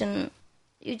situation,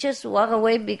 you just walk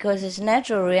away because it's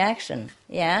natural reaction,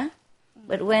 yeah?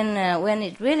 But when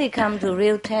it really comes to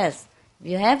real test, if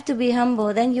you have to be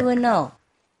humble, then you will know.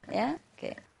 Yeah?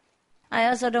 Okay. I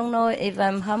also don't know if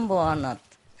I'm humble or not.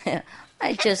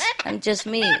 I'm just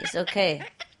me. It's okay.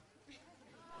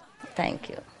 Thank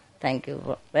you. Thank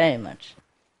you very much.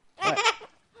 Okay.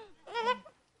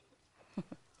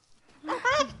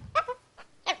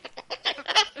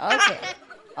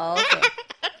 All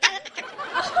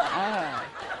right.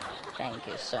 Thank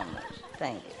you so much.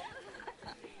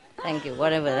 Thank you,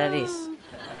 whatever that is.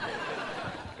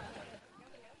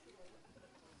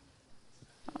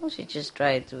 Oh, she just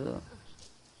tried to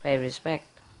pay respect.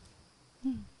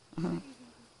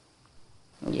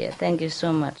 Yeah, thank you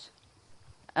so much.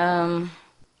 In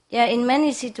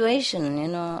many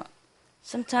situations,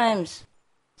 sometimes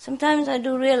I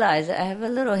do realize I have a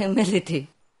little humility,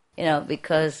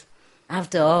 because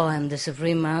after all, I'm the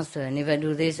Supreme Master, and if I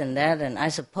do this and that, and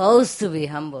I'm supposed to be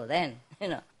humble then,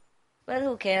 But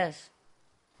who cares?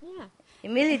 Yeah.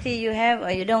 Humility you have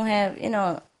or you don't have,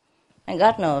 and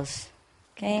God knows.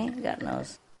 Okay? God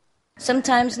knows.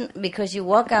 Sometimes because you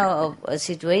walk out of a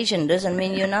situation doesn't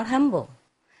mean you're not humble.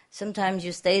 Sometimes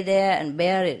you stay there and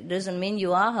bear it doesn't mean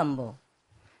you are humble.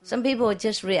 Some people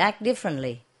just react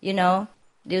differently,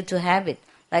 due to habit.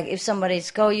 Like if somebody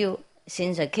scolds you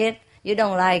since a kid, you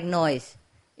don't like noise.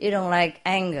 You don't like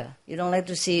anger. You don't like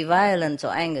to see violence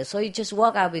or anger. So you just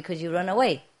walk out because you run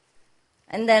away.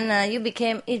 And then it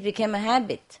became a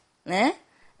habit.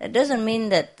 It doesn't mean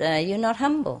that you're not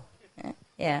humble.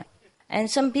 Yeah. And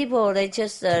some people, they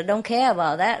just don't care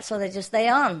about that, so they just stay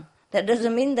on. That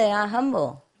doesn't mean they are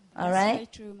humble. All right?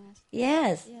 That's very true, Master.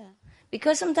 Yes. Yeah.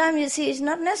 Because sometimes, you see, it's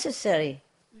not necessary.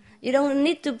 You don't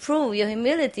need to prove your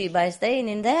humility by staying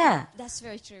in there. That's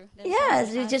very true.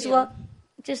 Yes, you just walk,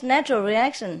 just natural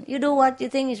reaction. You do what you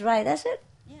think is right, that's it.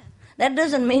 Yeah. That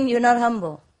doesn't mean you're not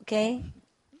humble, okay?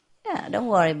 Yeah, don't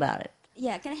worry about it.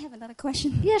 Yeah, can I have another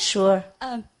question? Yeah, sure.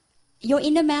 Your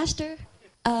inner master,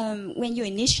 when you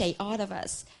initiate all of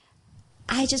us,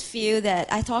 I just feel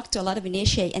that I talked to a lot of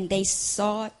initiate and they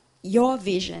saw your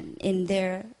vision in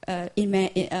their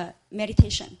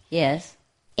meditation. Yes.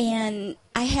 And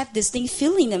I have this thing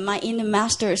feeling that my inner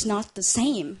master is not the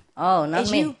same Oh, not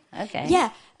as me. you. Okay. Yeah,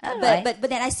 All but, right. but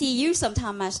then I see you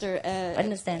sometime, Master.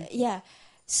 Understand. Yeah.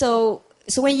 So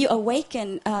when you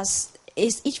awaken us,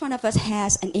 is each one of us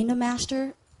has an inner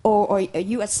master, or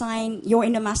you assign your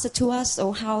inner master to us,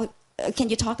 or how? Can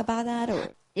you talk about that? Or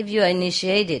If you are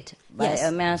initiated by Yes.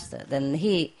 a master, then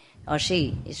he or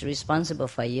she is responsible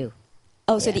for you.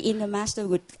 so Yeah. the inner master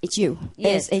it's you.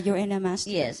 Yes. Is your inner master?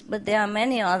 Yes, but there are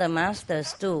many other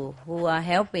masters too who are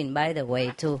helping by the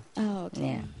way too. Oh, okay.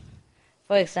 Yeah.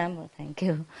 For example, thank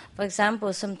you. For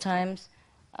example, sometimes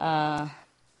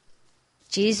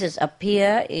Jesus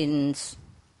appear in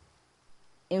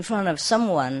front of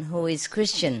someone who is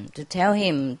Christian to tell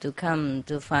him to come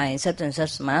to find such and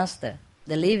such master,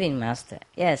 the living master.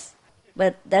 Yes,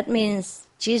 but that means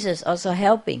Jesus also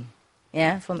helping,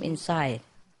 yeah, from inside.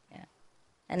 Yeah.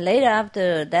 And later,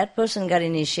 after that person got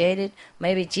initiated,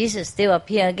 maybe Jesus still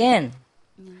appear again.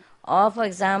 Or, for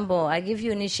example, I give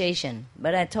you initiation,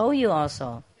 but I told you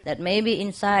also that maybe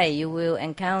inside you will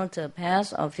encounter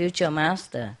past or future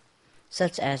master,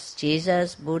 such as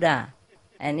Jesus, Buddha.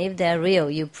 And if they're real,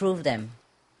 you prove them.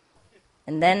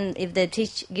 And then if they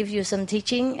give you some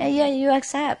teaching, yeah, you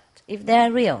accept if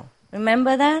they're real.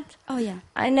 Remember that? Oh, yeah.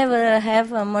 I never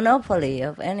have a monopoly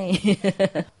of any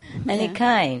any Yeah.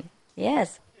 kind.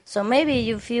 Yes. So maybe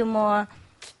you feel more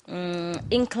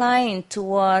inclined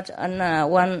toward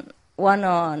one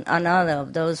or another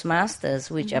of those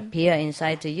masters which appear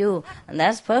inside to you, and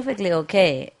that's perfectly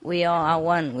okay. We all are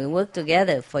one. We work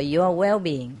together for your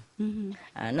well-being.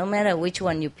 No matter which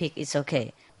one you pick, it's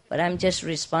okay. But I'm just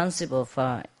responsible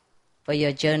for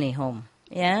your journey home.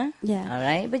 Yeah? Yeah. All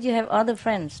right? But you have other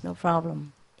friends, no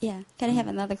problem. Yeah. Can I have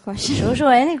another question?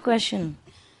 Sure, any question.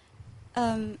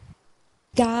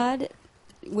 God,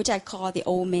 which I call the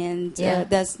old man, Yeah.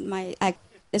 that's my.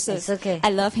 It's okay. I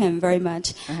love him very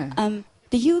much. Uh-huh.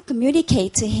 Do you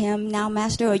communicate to him now,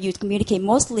 Master, or you communicate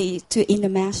mostly to inner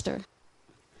Master?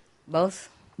 Both?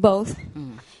 Both.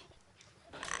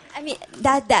 I mean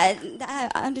that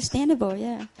understandable,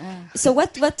 yeah. So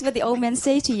what would the old man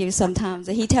say to you sometimes?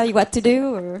 Did he tell you what to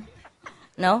do, or?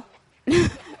 No?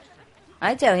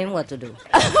 I tell him what to do.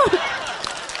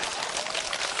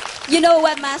 You know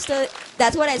what, Master?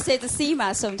 That's what I say to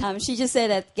Seema sometimes. She just said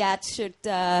that God should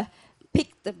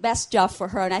pick the best job for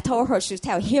her, and I told her to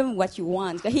tell him what you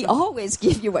want, but he always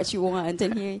give you what you want,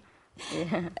 and he.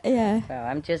 Yeah. Well,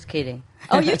 I'm just kidding.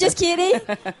 Oh, you're just kidding?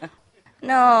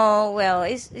 No, well,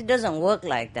 it doesn't work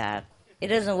like that. It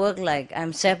doesn't work like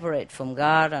I'm separate from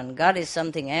God and God is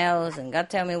something else and God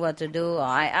tell me what to do or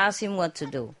I ask him what to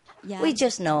do. Yeah. We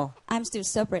just know. I'm still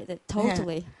separated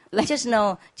totally. We just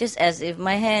know, just as if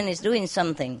my hand is doing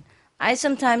something. I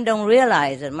sometimes don't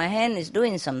realize that my hand is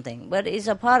doing something, but it's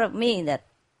a part of me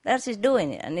that's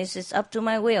doing it and this is up to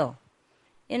my will.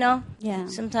 You know? Yeah.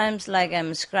 Sometimes like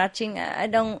I'm scratching, I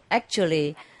don't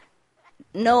actually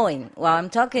knowing while I'm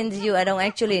talking to you, I don't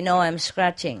actually know I'm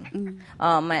scratching.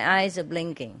 My eyes are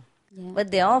blinking. Yeah.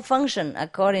 But they all function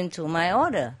according to my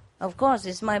order. Of course,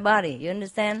 it's my body. You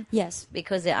understand? Yes.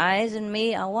 Because the eyes and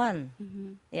me are one.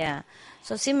 Yeah.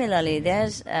 So similarly,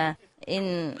 there's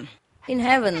in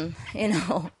heaven, you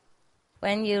know,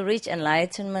 when you reach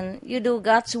enlightenment, you do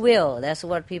God's will. That's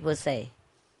what people say.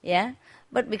 Yeah.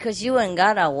 But because you and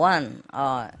God are one,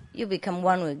 or you become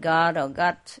one with God, or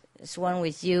God is one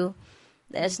with you,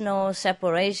 there's no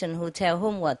separation who tell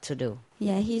whom what to do.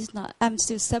 Yeah, he's not. I'm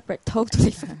still separate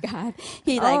totally from God.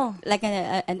 He like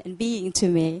a being to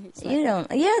me. It's like, You don't.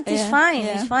 Yeah, it's Yeah, fine.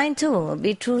 yeah. It's fine too.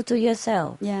 Be true to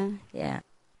yourself. yeah. Yeah.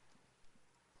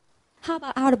 How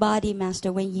about out of body,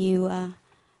 Master? When you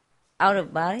Out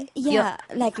of body. yeah,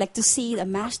 like to see the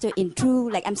Master in true,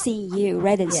 like I'm seeing you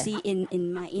rather than Yeah. see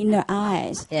in my inner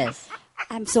eyes. Yes.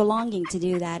 I'm so longing to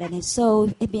do that, and it's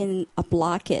been a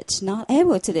blockage, not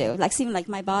able to do. Like seem like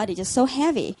my body just so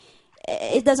heavy,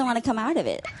 it doesn't want to come out of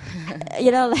it.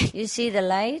 You know, like You see the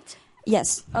light.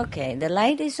 yes, Okay, the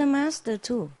light is a master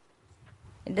too.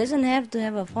 It doesn't have to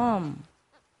have a form.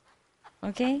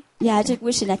 Okay. yeah. I just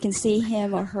wish that I can see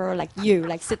him or her like you,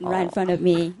 like sitting right in front of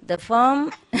me. The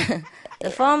form, the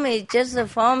form is just a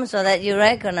form so that you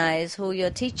recognize who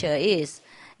your teacher is,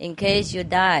 in case you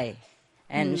die,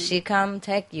 and she come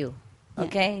take you.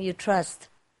 Okay, you trust.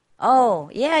 Oh,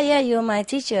 yeah, you're my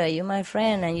teacher, you're my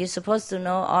friend, and you're supposed to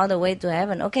know all the way to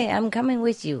heaven. Okay, I'm coming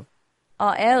with you.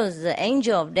 Or else the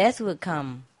angel of death will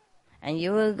come, and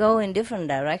you will go in different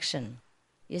direction.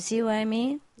 You see what I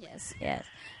mean? Yes. Yes.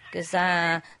 Because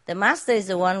the master is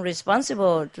the one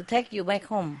responsible to take you back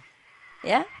home.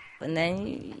 Yeah? And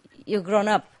then you're grown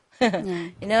up. Yeah.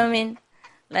 You know what I mean?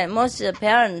 Like most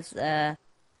parents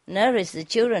nourish the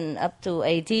children up to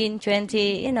 18,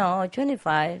 20, or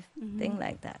 25, thing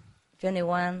like that,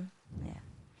 21, yeah.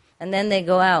 And then they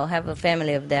go out, have a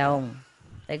family of their own.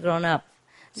 They're grown up.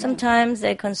 Sometimes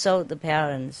they consult the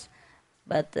parents,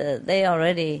 but they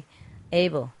already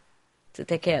able to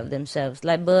take care of themselves.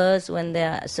 Like birds, when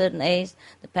they're a certain age,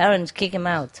 the parents kick them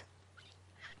out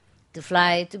to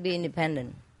fly, to be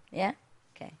independent. Yeah?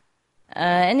 Okay.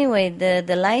 Anyway,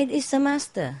 the light is the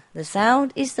master. The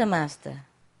sound is the master.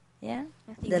 Yeah?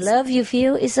 The love you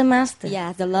feel is the master.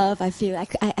 Yeah, the love I feel.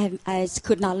 I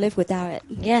could not live without it.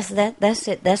 Yes, that's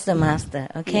it. That's the master,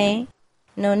 okay? Yeah.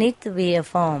 No need to be a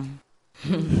form.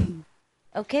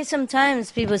 Okay,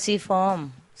 sometimes people see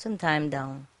form, sometimes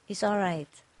don't. It's all right.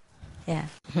 Yeah.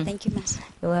 Thank you, Master.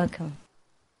 You're welcome.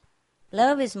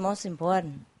 Love is most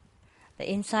important.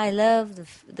 The inside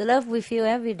love, the love we feel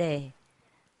every day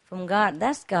from God,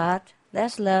 that's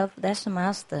love, that's the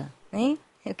master. Eh?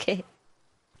 Okay.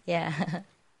 Yeah.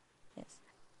 Yes.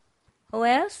 Who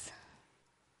else?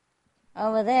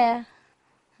 Over there.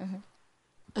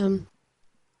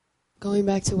 Going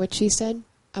back to what she said,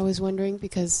 I was wondering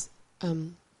because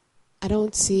I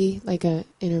don't see like a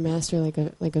inner master, like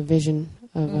a vision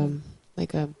of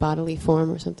like a bodily form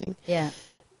or something. Yeah.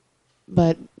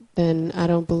 But then I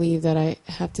don't believe that I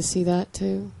have to see that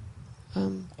to.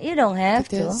 You don't have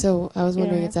to. So I was You don't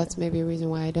wondering have if that's maybe a reason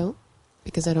why I don't,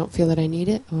 because I don't feel that I need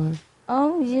it, or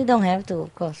Oh, you don't have to,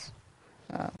 of course.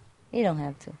 You don't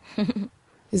have to.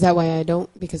 is that why I don't?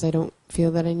 Because I don't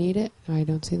feel that I need it, or I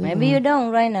don't see that. Maybe you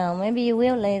don't right now. Maybe you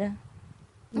will later.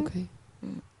 Okay.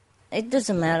 It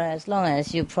doesn't matter as long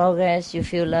as you progress, you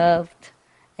feel loved,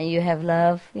 and you have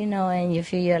love, and you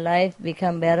feel your life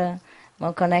become better,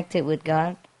 more connected with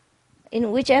God.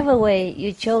 In whichever way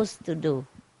you chose to do,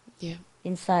 Yeah.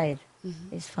 inside,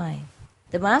 it's fine.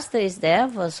 The master is there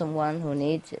for someone who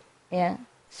needs it. Yeah,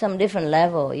 some different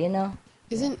level,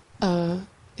 Isn't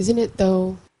it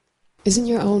though? Isn't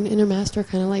your own inner master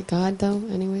kind of like God though?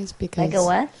 Anyways, because Like a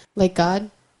what? Like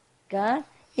God. God?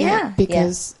 Yeah.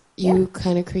 Because you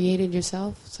kind of created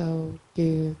yourself, so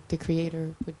the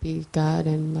creator would be God,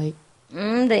 and like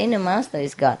The inner master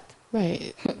is God.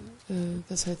 right.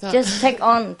 That's what I thought. Just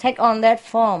take on that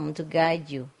form to guide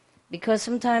you. Because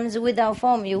sometimes without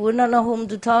form, you would not know whom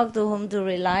to talk to, whom to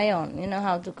rely on,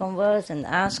 how to converse and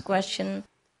ask questions,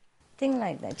 things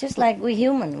like that. Just like we're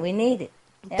human, we need it.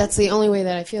 Yeah? That's the only way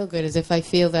that I feel good, is if I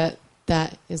feel that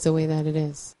that is the way that it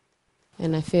is.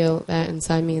 And I feel that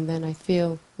inside me, and then I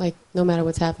feel like no matter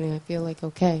what's happening, I feel like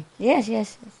okay.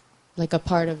 Yes. Like a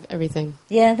part of everything.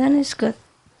 Yeah, then it's good.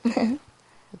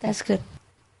 That's good.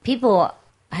 People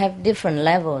have different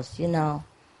levels,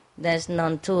 There's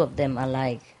none two of them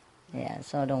alike. Yeah,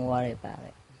 so don't worry about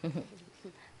it.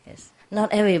 Yes.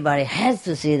 Not everybody has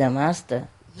to see the master.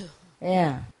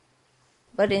 Yeah.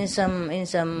 But in some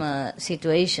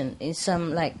situation, in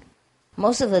some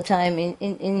most of the time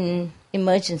in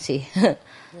emergency,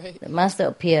 Right. the master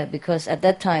appear because at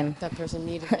that time, That person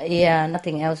needed it. yeah,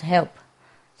 nothing else help.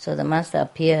 So the master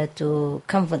appear to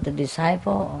comfort the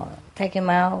disciple or take him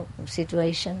out of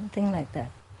situation, thing like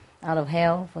that, out of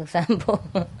hell, for example.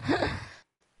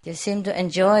 You seem to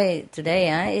enjoy it today,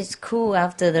 huh? It's cool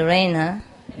after the rain, huh?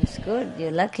 It's good.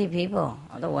 You're lucky people.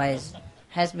 Otherwise, it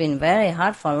has been very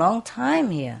hot for a long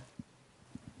time here.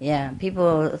 Yeah,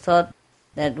 people thought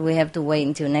that we have to wait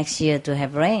until next year to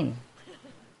have rain.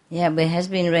 Yeah, but it has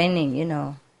been raining,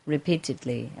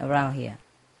 repeatedly around here.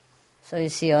 So you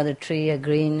see all the trees are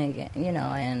green again,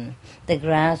 and the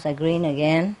grass are green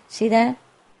again. See that?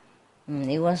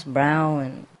 It was brown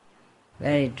and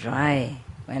very dry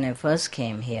when I first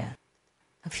came here.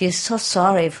 I feel so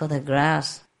sorry for the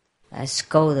grass. I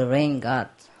scold the rain god.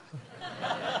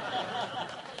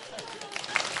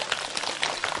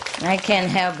 I can't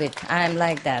help it. I'm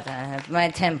like that. I have my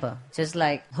temper. Just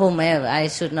like whomever. I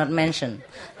should not mention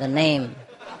the name.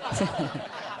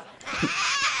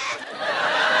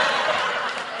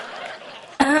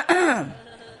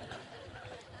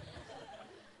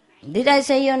 Did I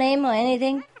say your name or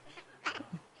anything?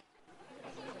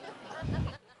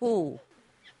 Who?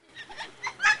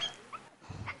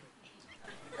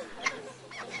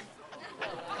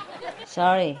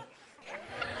 Sorry,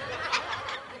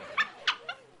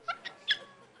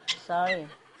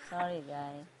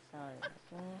 guys. Sorry.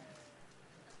 Okay?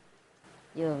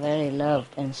 You're very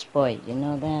loved and spoiled. You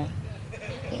know that?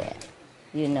 Yeah.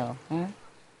 You know, huh?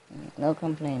 No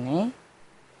complaint, eh?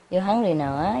 You're hungry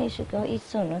now, huh? You should go eat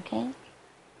soon, okay?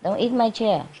 Don't eat my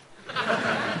chair.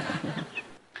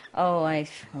 Oh, I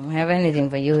don't have anything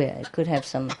for you here. I could have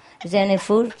some. Is there any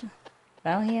food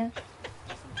around here?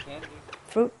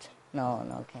 Fruit? No,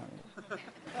 no candy.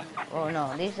 Oh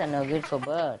no, these are no good for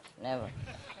birds. Never.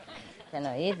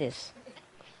 Cannot eat this.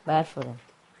 Bad for them.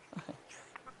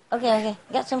 Okay.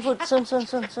 Get some food soon.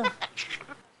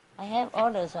 I have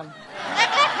ordered some.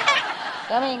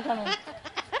 Come in.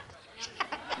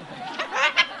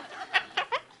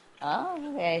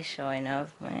 Oh, okay, sure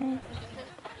enough, man.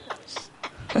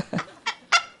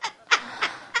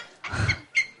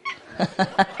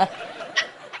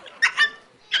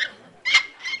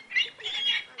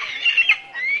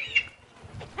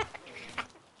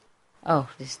 Oh,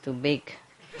 this is too big.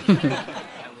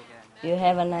 You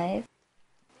have a knife?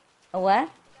 A what?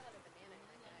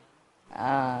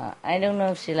 I don't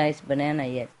know if she likes banana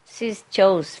yet. She's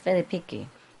chose very picky.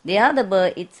 The other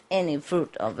bird eats any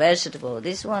fruit or vegetable.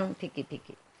 This one, picky.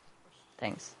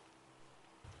 Thanks.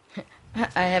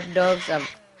 I have dogs.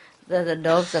 The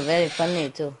dogs are very funny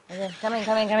too. Okay, come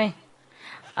in.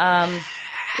 I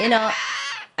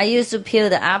used to peel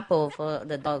the apple for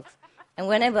the dogs. And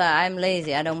whenever I'm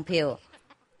lazy, I don't peel.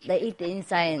 They eat the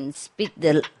inside and spit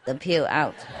the peel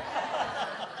out.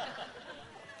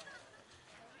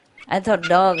 I thought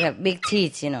dogs have big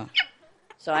teeth,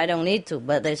 so I don't need to,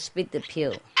 but they spit the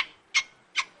peel.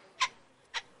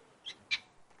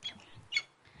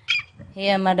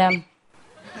 Here, madam.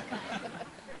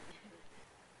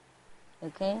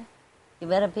 Okay? You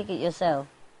better pick it yourself.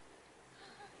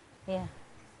 Here.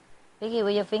 Pick it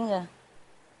with your finger.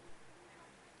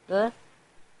 Good?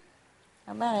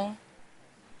 How about it?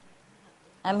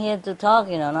 I'm here to talk,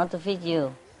 not to feed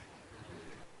you.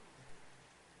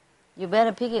 You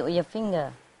better pick it with your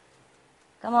finger.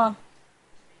 Come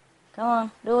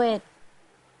on, do it.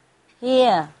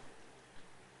 Here.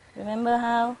 Remember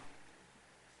how?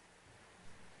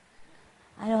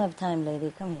 I don't have time,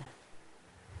 lady. Come here.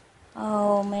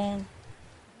 Oh, man.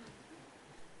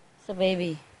 It's a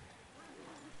baby.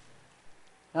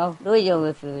 No, do it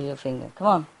with your finger.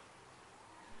 Come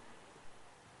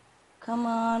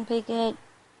on, pick it.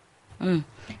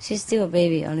 She's still a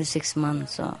baby, only 6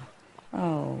 months. So.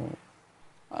 Oh.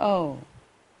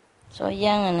 So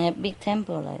young and have big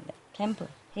temper like that. Temper.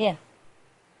 Here.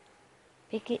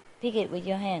 Pick it with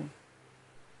your hand.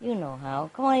 You know how.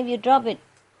 Come on, if you drop it.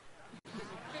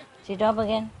 She drop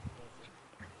again.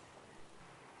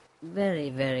 Very,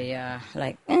 very,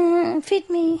 feed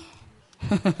me.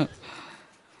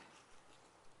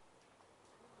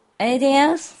 Anything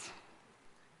else?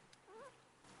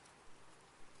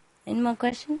 Any more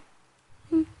questions?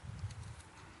 Want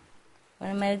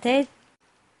to meditate?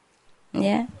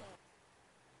 Yeah?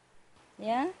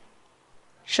 Yeah?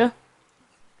 Sure.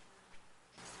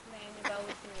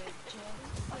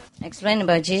 Explain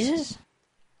about Jesus?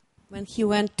 When he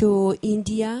went to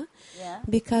India,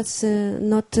 because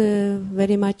not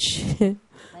very much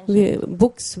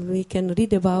books we can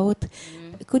read about.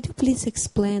 Could you please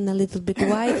explain a little bit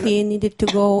why he needed to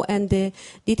go, and did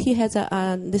he have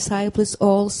disciples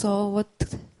also? What,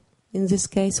 in this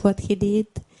case, what he did?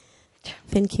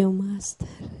 Thank you, Master.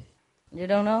 You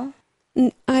don't know?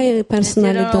 I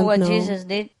personally don't know what know. Jesus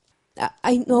did?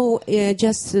 I know,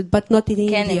 but not in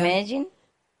India.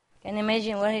 Can you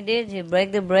imagine what he did? He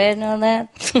break the bread and all that?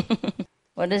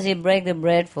 What does he break the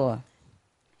bread for?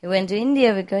 He went to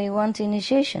India because he wants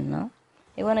initiation, no?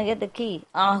 He want to get the key.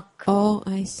 Oh,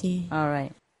 I see. All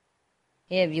right.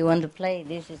 Here, if you want to play,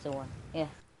 this is the one. Here.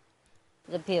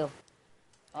 The pill.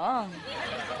 Oh.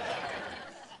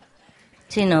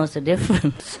 She knows the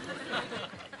difference.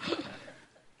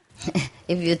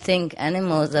 If you think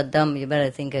animals are dumb, you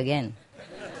better think again.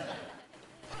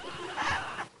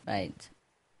 Right.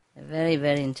 They're very,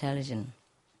 very intelligent.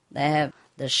 They have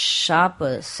the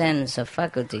sharper sense of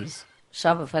faculties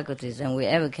than we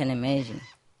ever can imagine.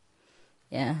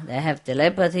 Yeah, they have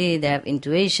telepathy, they have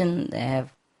intuition, they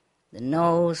have the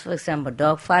nose, for example,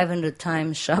 dog 500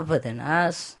 times sharper than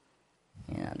us.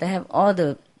 They have all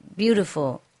the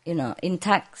beautiful,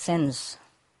 intact sense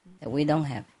that we don't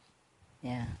have.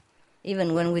 Yeah.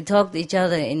 Even when we talk to each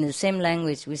other in the same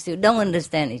language, we still don't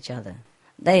understand each other.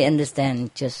 They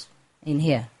understand just in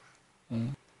here.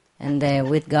 And they're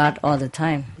with God all the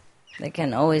time. They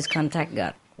can always contact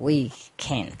God. We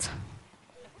can't.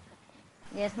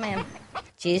 Yes, ma'am.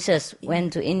 Jesus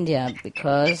went to India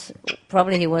because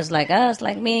probably he was like us,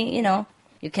 like me,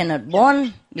 You cannot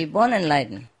be born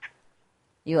enlightened.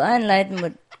 You are enlightened,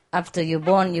 but after you're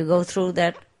born, you go through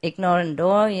that ignorant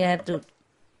door, you have to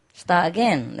start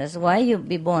again. That's why you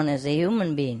be born as a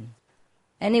human being.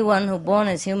 Anyone who born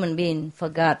as human being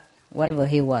forgot whatever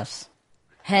he was.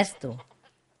 Has to.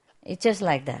 It's just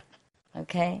like that.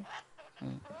 Okay?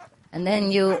 And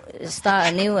then you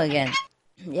start anew again.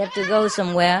 You have to go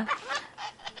somewhere.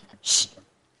 Shh.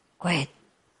 Quiet.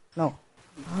 No.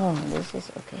 Oh, this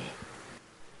is okay.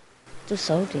 Too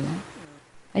salty, no?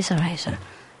 It's alright, sir.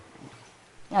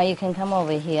 Now you can come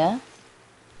over here.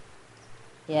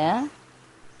 Yeah?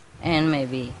 And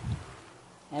maybe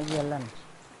have your lunch.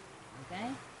 Okay?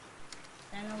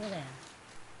 Stand over there.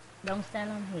 Don't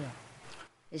stand on here.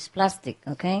 It's plastic,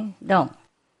 okay? Don't.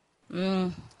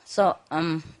 So,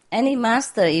 any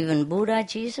master, even Buddha,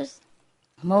 Jesus,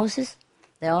 Moses,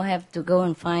 they all have to go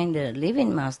and find a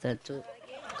living master to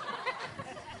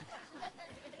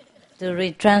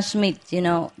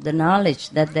retransmit, the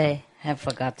knowledge that they have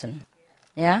forgotten.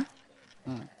 Yeah?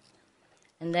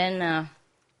 And then,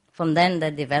 from then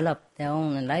they develop their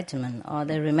own enlightenment, or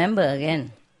they remember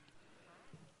again.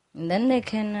 And then they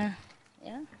can,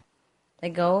 they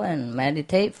go and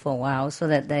meditate for a while so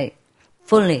that they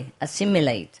fully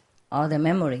assimilate all the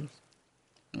memories.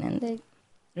 And they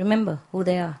remember who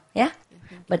they are, yeah?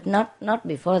 But not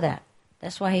before that.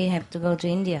 That's why he had to go to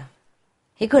India.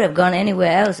 He could have gone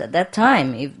anywhere else at that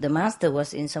time if the master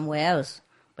was in somewhere else.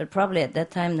 But probably at that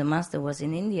time the master was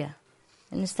in India.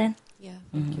 Understand? Yeah,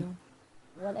 thank you.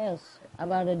 What else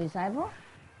about the disciple?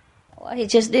 Well, he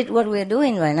just did what we're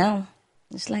doing right now.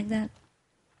 It's like that.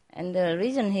 And the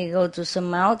reason he go to some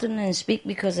mountain and speak,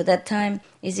 because at that time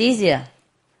it's easier.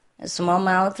 A small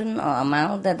mountain or a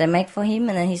mount that they make for him,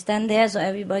 and then he stand there so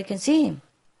everybody can see him.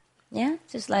 Yeah,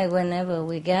 just like whenever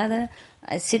we gather,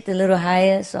 I sit a little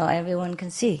higher so everyone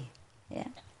can see. Yeah,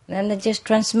 then they just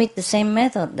transmit the same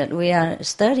method that we are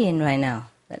studying right now,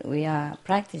 that we are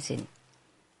practicing.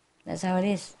 That's how it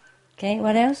is. Okay,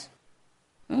 what else?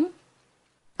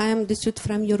 I understood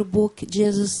from your book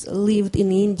Jesus lived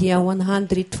in India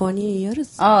 120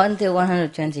 years. Oh, until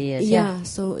 120 years. Yeah,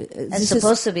 so it's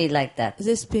supposed to be like that.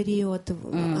 This period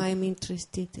I'm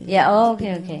interested in. Yeah, oh,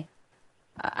 okay.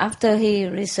 After he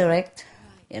resurrect,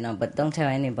 but don't tell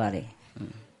anybody.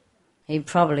 He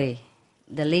probably,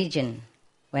 the legend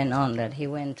went on that he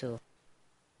went to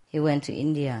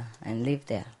India and lived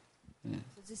there.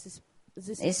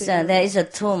 There is a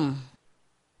tomb,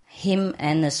 him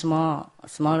and a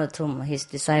smaller tomb, his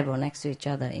disciple next to each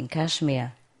other in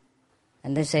Kashmir,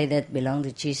 and they say that belonged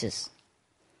to Jesus,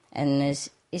 and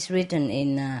it's written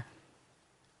in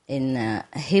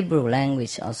Hebrew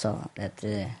language also that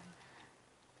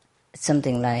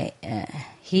something like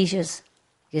Jesus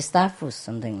Gustavus,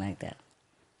 something like that,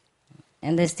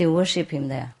 and they still worship him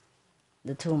there,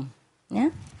 the tomb. Yeah.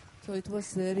 So it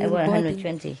was the real body,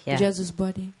 120, yeah. Jesus'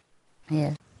 body.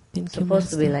 Yeah. It's supposed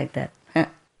to be like that. Yeah.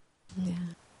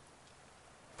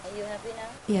 Are you happy now?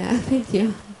 Yeah, thank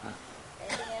you.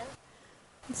 Anything else?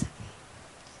 It's okay.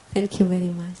 Thank you very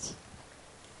much.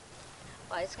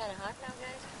 Oh, it's kind of hot now,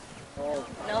 guys?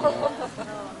 No?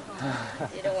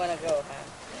 You don't want to go, huh?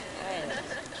 I know.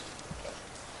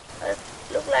 But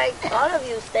look like all of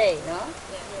you stay, no?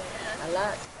 Yeah. A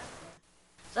lot.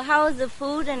 So how is the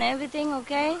food and everything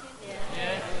okay?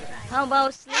 Yeah. How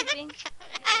about sleeping?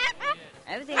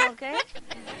 Everything okay?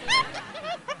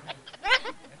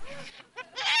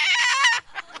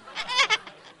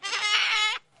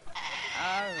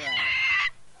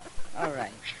 All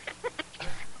right.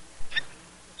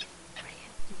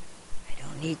 I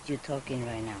don't need you talking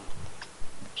right now.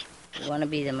 You want to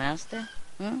be the master?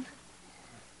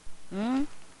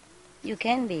 You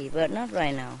can be, but not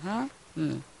right now, huh?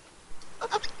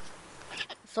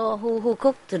 So who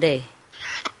cooked today?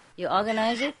 You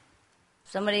organize it?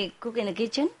 Somebody cook in the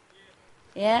kitchen?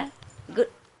 Yeah?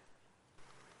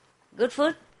 Good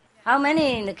food? How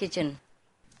many in the kitchen?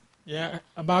 Yeah,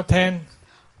 about 10.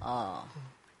 Oh,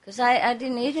 because I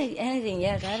didn't eat anything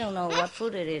yet. I don't know what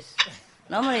food it is.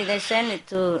 Normally they send it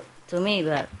to me,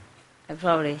 but I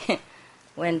probably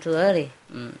went too early.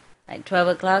 Like 12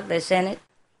 o'clock they send it.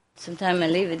 Sometimes I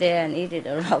leave it there and eat it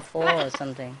around 4 or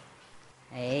something.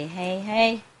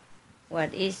 Hey,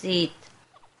 what is it?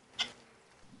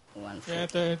 One food.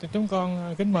 Yeah, chúng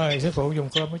con kính mời sư phụ dùng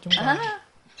cơm với chúng con.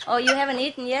 Oh, you haven't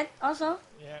eaten yet also?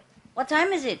 Yeah. What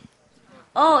time is it?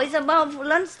 Oh, it's about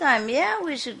lunchtime. Yeah,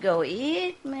 we should go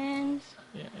eat, man.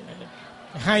 Yeah.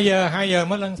 2 giờ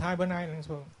mới lunch time bữa nay lên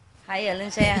xuống. 2 giờ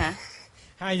lên xe hả?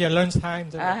 2 giờ lunch time.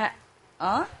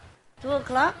 2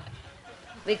 o'clock?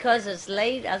 Because it's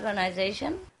late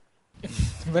organization?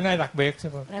 Bữa nay đặc biệt sư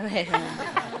phụ.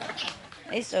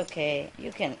 It's okay.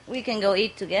 We can go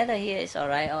eat together here. It's all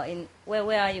right. Or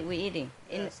where are we eating?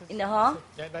 In the hall?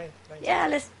 Yeah, đây. Yeah,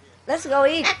 let's go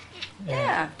eat.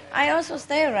 Yeah. I also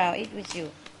stay around, eat with you.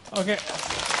 Okay.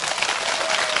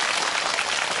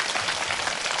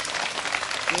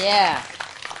 Yeah.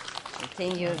 I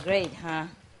think you're great, huh?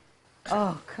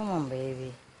 Oh, come on,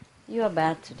 baby. You are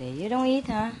bad today. You don't eat,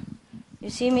 huh? You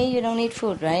see me, you don't eat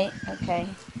food, right? Okay.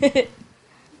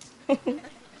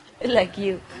 Like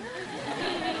you.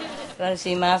 Well,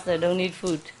 see, master don't need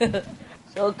food.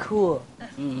 So cool.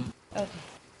 Okay.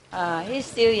 He's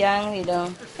still young. He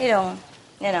don't,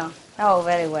 know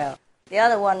very well. The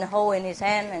other one hold in his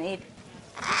hand and eat.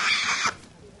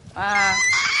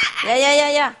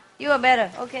 Yeah. You are better.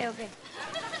 Okay.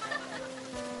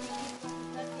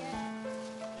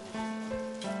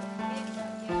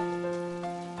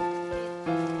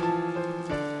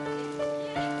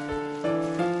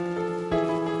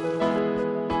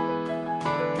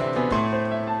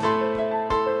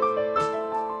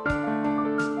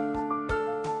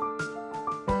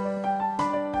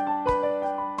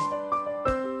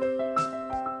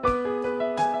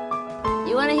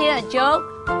 You want to hear a joke?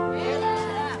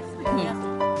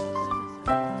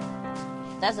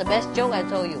 That's the best joke I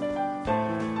told you.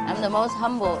 I'm the most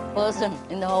humble person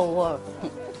in the whole world.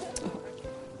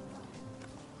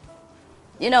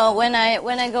 When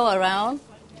I go around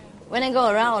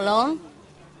alone,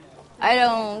 I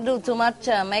don't do too much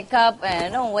makeup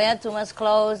and don't wear too much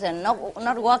clothes and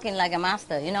not walking like a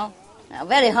master.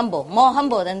 Very humble, more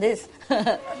humble than this.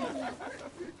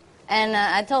 And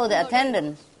I told the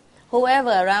attendants, whoever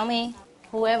around me,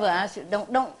 whoever asks you,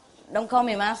 don't call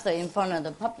me master in front of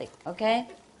the public, okay?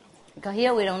 Because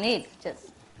here we don't need.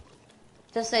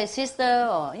 Just say sister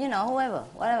or, whoever,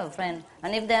 whatever, friend.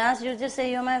 And if they ask you, just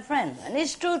say you're my friend. And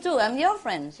it's true, too. I'm your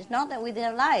friend. It's not that we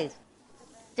tell lies.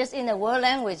 Just in the world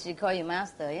language, we call you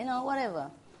master, whatever.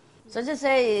 So just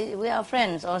say we are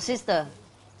friends or sister.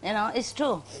 It's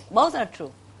true. Both are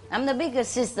true. I'm the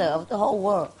biggest sister of the whole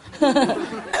world.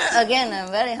 Again, I'm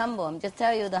very humble. I'm just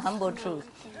telling you the humble truth.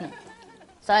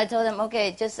 So I told them,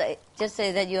 okay, just say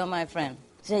that you are my friend.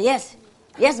 Say, yes,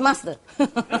 master.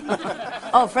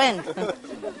 Oh, friend.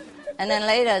 And then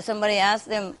later somebody asked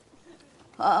them,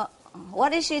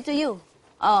 what is she to you?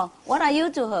 What are you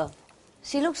to her?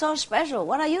 She looks so special.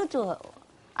 What are you to her?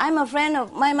 I'm a friend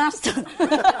of my master.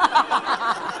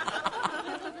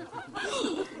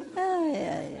 Oh,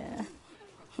 yeah.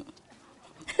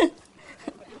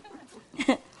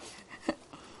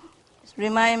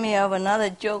 Remind me of another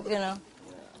joke,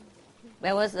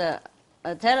 There was a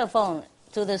telephone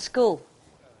to the school,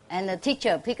 and the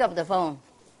teacher picked up the phone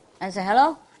and said,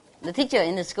 hello? The teacher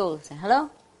in the school said,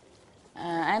 hello?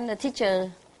 I'm the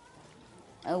teacher,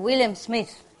 William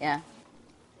Smith, yeah.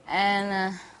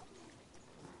 And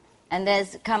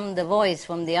there's come the voice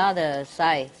from the other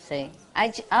side saying,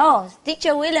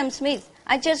 teacher William Smith,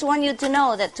 I just want you to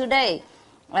know that today,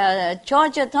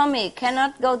 Georgia Tommy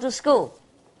cannot go to school.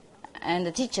 And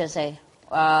the teacher say,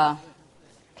 can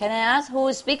I ask who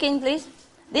is speaking, please?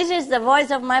 This is the voice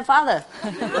of my father.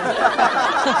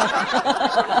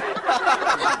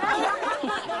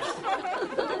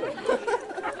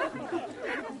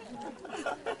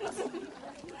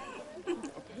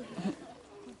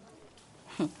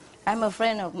 I'm a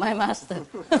friend of my master.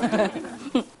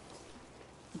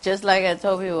 Just like I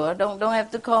told you, don't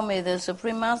have to call me the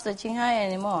Supreme Master Ching Hai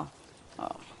anymore.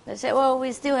 They say, well,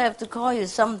 we still have to call you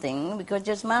something because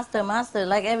just master,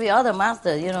 like every other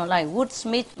master, like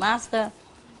woodsmith master.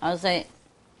 I'll say,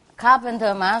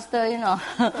 carpenter master,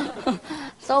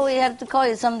 So we have to call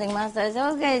you something master. I say,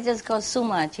 okay, just call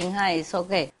Suma Ching Hai, it's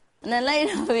okay. And then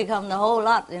later we become the whole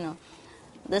lot,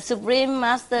 The Supreme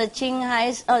Master Ching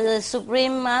Hai, or the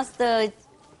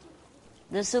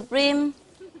Supreme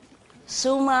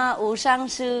Suma Wu Shang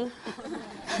Shi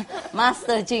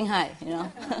Master Ching Hai,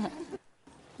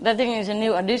 That thing is a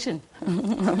new addition,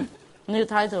 new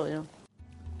title,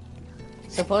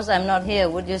 Suppose I'm not here,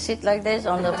 would you sit like this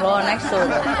on the floor next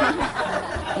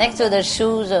to the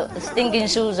shoes, stinking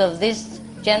shoes of this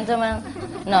gentleman?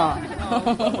 No.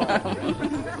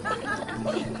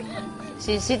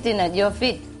 She's sitting at your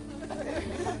feet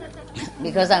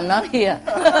because I'm not here.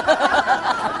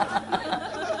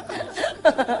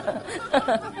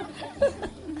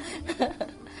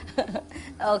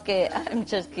 Okay, I'm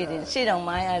just kidding. She don't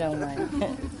mind, I don't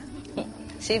mind.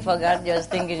 She forgot your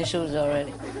stinking shoes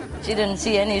already. She didn't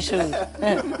see any shoes.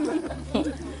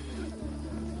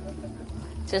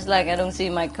 Just like I don't see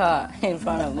my car in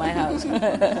front of my house.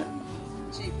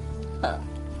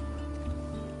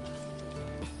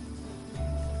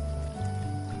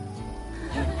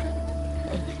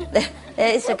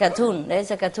 There is a cartoon. There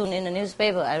is a cartoon in the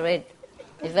newspaper I read.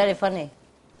 It's very funny.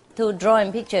 Two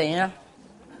drawing picture,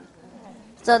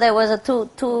 So there was a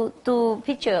two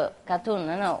picture cartoon.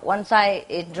 One side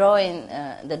is drawing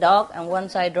the dog and one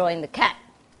side drawing the cat.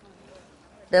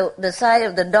 The side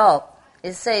of the dog,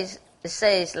 it says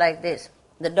like this.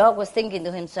 The dog was thinking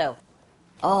to himself,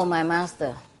 oh, my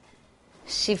master,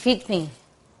 she feed me.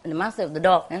 And the master of the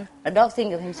dog, the dog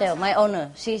thinks of himself, my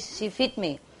owner, she feed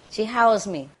me. She housed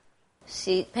me.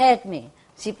 She fed me.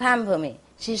 She pampered me.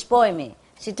 She spoiled me.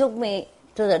 She took me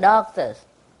to the doctors.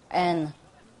 And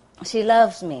she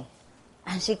loves me.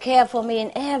 And she cared for me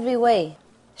in every way.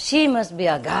 She must be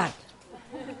a god.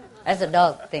 That's a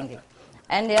dog thinking.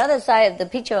 And the other side, the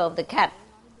picture of the cat.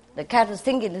 The cat was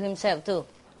thinking to himself too.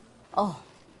 Oh,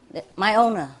 my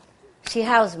owner. She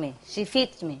housed me. She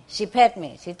feeds me. She fed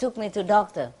me. She took me to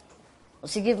doctor.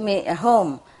 She gave me a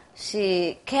home.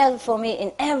 She cared for me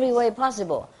in every way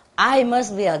possible. I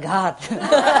must be a god.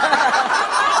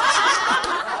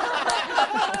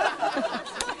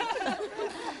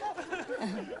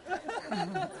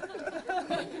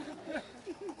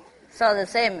 So the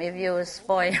same, if you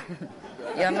spoil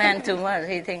your man too much,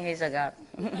 he thinks he's a god.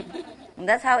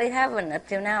 That's how it happened up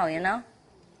till now, you know.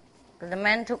 The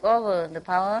man took over the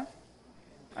power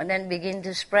and then begin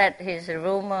to spread his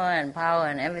rumor and power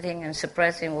and everything and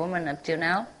suppressing women up till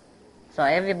now. So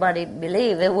everybody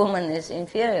believes a woman is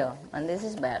inferior, and this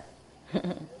is bad.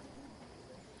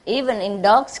 Even in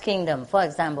dog's kingdom, for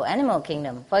example, animal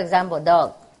kingdom, for example,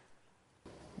 dog.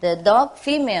 The dog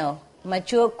female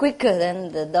mature quicker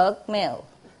than the dog male,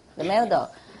 the male dog.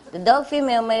 The dog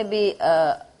female may be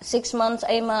 6 months,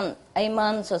 8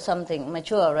 months or something,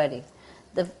 mature already.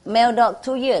 The male dog,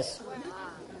 2 years.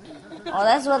 Oh,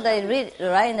 that's what they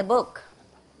write in the book.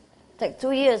 Take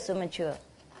 2 years to mature.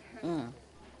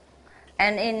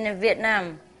 And in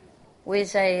Vietnam, we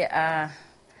say,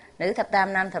 nữ thập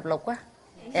tam, nam thập lục.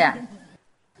 Yeah.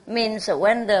 Means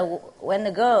when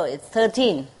the girl is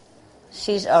 13,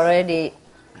 she's already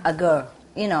a girl.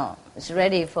 You know, it's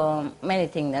ready for many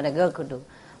things that a girl could do.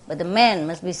 But the man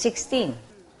must be 16.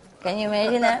 Can you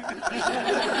imagine that?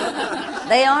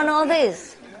 They all know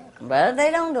this, but they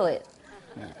don't do it.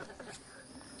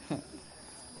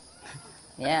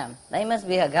 Yeah, they must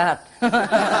be a god.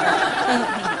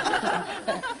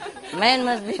 Man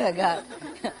must be a god.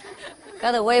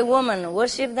 Because the way women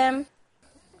worship them,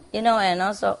 you know, and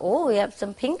also, oh, we have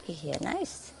some pinky here.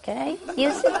 Nice. Can I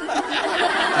use it?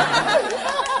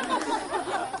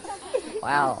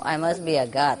 Wow, I must be a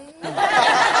god.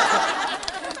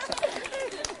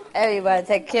 Everybody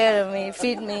take care of me,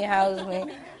 feed me, house me,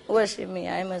 worship me.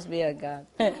 I must be a god.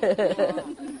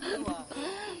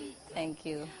 Thank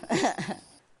you.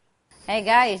 Hey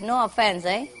guys, no offense,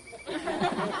 eh?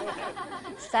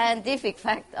 Scientific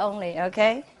fact only,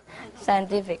 okay?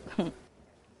 Scientific.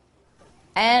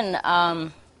 And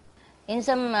in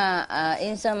some I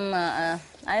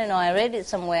don't know, I read it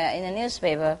somewhere in a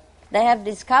newspaper. They have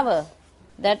discovered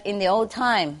that in the old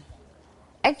time,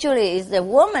 actually it's the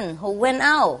woman who went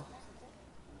out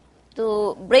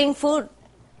to bring food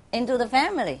into the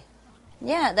family.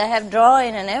 Yeah, they have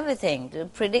drawing and everything to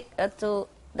predict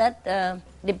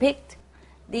depict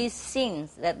these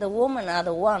scenes that the women are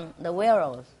the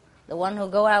wearers, the one who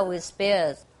go out with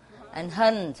spears and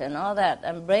hunt and all that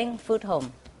and bring food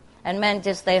home, and men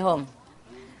just stay home.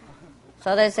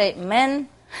 So they say men.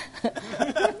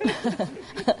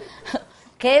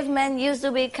 Cavemen used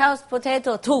to be couch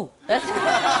potato too. That's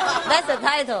the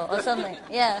title or something.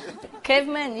 Yeah,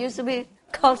 cavemen used to be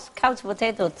couch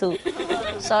potato too.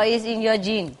 So it's in your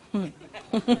gene.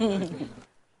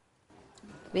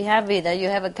 Be happy that you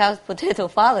have a couch potato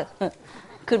father.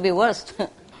 Could be worse.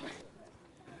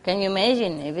 Can you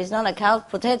imagine if it's not a couch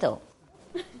potato?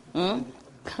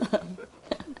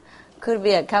 Could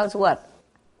be a couch what?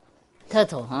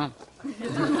 Turtle, huh?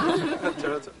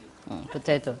 Turtle.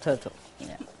 Potato, turtle.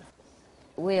 Yeah.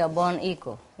 We are born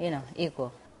equal,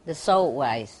 equal. The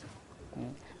soul-wise.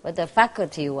 But the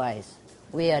faculty-wise,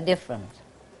 we are different.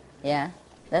 Yeah?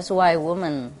 That's why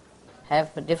women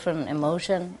have a different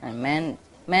emotion and men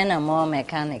are more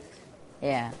mechanic.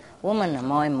 Yeah. Women are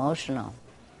more emotional.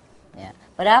 Yeah.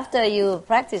 But after you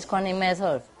practice Kuan Yin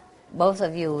method, both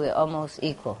of you will almost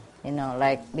equal,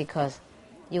 because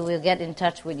you will get in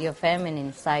touch with your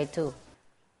feminine side too.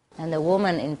 And the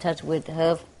woman in touch with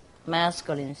her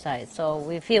masculine side. So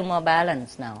we feel more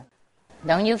balanced now.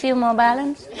 Don't you feel more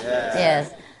balanced? Yes.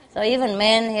 Yes. So even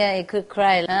men here, he could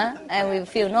cry, and we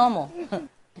feel normal.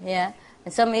 Yeah.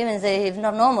 And some even say it's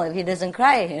not normal if he doesn't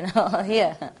cry,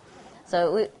 here.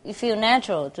 So you feel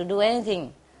natural to do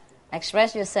anything.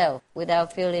 Express yourself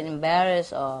without feeling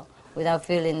embarrassed or without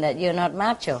feeling that you're not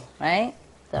macho, right?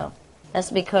 So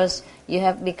that's because you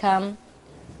have become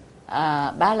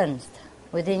balanced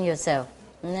within yourself.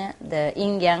 The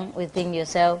yin-yang within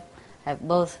yourself have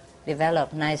both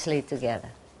developed nicely together.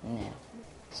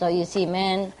 So you see,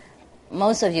 men,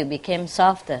 most of you became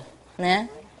softer, and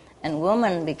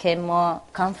women became more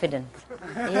confident.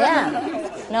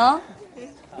 Yeah. No?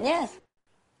 Yes.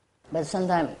 But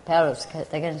sometimes parrots,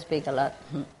 they can speak a lot.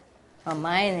 Or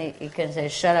mine, he can say,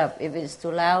 shut up. If it's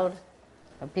too loud,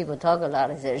 or people talk a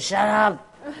lot, he says, shut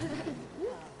up.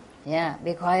 Yeah,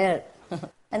 be quiet.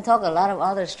 And talk a lot of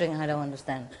other string I don't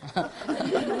understand.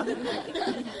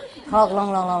 Talk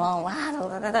long,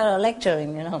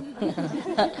 lecturing, you know.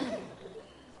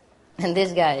 And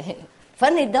this guy,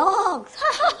 funny dogs.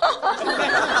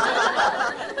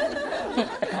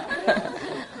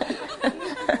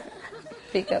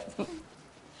 Pick up.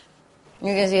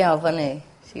 You can see how funny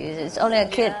she is. It's only a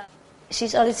kid.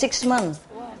 She's only 6 months.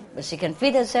 But she can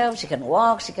feed herself, she can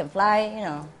walk, she can fly, you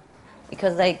know.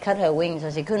 Because they cut her wings,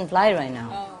 so she couldn't fly right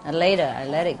now. And later, I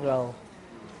let it grow.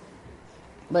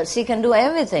 But she can do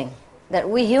everything that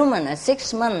we human at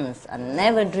 6 months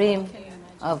never dream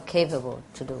of capable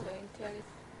to do.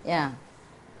 Yeah.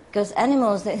 Because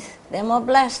animals, they're more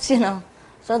blessed, you know.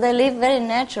 So they live very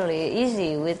naturally,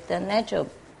 easy, with the natural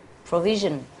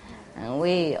provision. And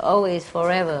we always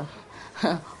forever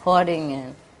hoarding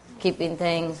and keeping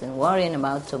things and worrying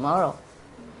about tomorrow.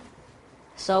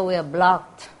 So we are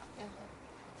blocked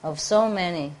of so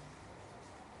many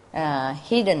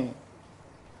hidden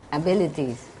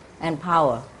abilities and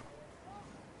power.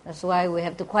 That's why we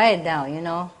have to quiet down, you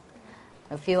know,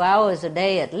 a few hours a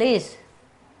day at least,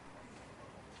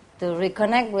 to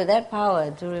reconnect with that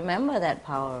power, to remember that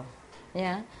power.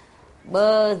 Yeah,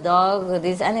 birds, dogs,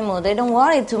 these animals, they don't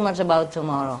worry too much about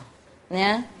tomorrow.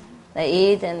 Yeah, they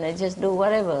eat and they just do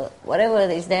whatever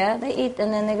is there. They eat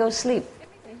and then they go sleep.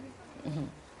 Mm-hmm.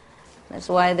 That's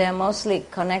why they're mostly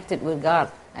connected with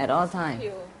God at all times.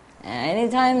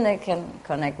 Anytime they can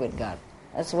connect with God.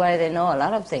 That's why they know a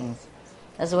lot of things.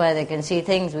 That's why they can see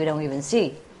things we don't even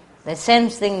see. They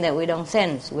sense things that we don't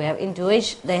sense. They have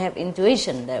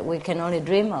intuition that we can only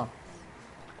dream of.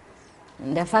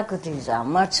 And their faculties are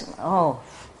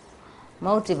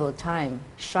multiple times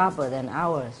sharper than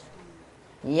ours.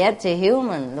 Yet the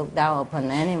human look down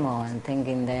upon animal and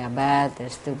thinking they are bad, they're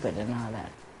stupid and all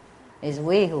that. It's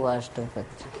we who are stupid.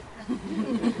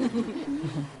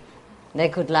 They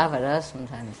could laugh at us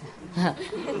sometimes.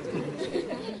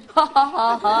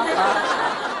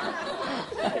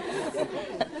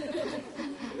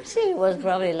 She was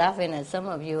probably laughing at some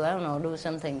of you, I don't know, do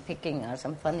something, picking or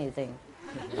some funny thing.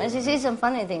 When she sees some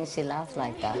funny things, she laughs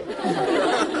like that.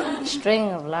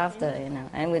 String of laughter, you know.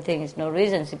 And we think it's no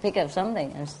reason. She pick up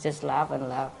something and she just laugh and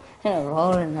laugh. You know,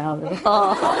 rolling out.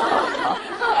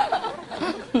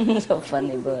 So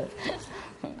funny bird.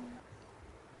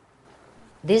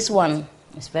 This one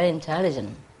is very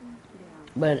intelligent,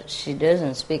 but she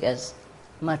doesn't speak as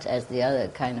much as the other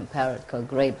kind of parrot called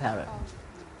gray parrot.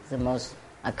 The most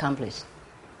accomplished.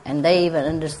 And they even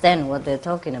understand what they're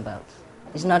talking about.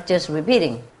 It's not just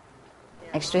repeating.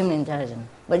 Extremely intelligent.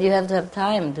 But you have to have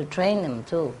time to train them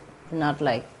too. Not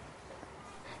like,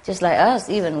 just like us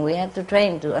even, we have to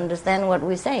train to understand what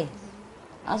we say.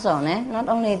 Also, not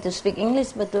only to speak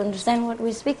English, but to understand what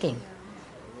we're speaking.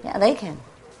 Yeah, they can.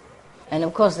 And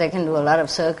of course they can do a lot of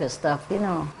circus stuff, you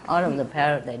know, all of the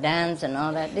parrot, they dance and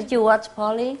all that. Did you watch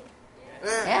Polly?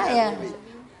 Yeah.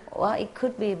 Well, it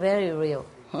could be very real.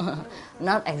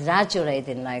 Not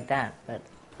exaggerated like that, but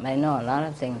they know a lot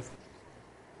of things.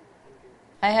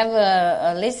 I have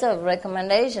a list of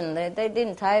recommendations. They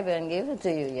didn't type it and give it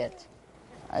to you yet.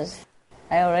 I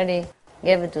already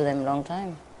gave it to them a long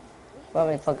time.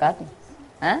 Probably forgotten.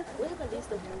 Huh? We have a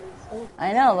list of movies.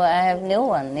 I know, but I have new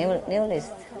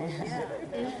list.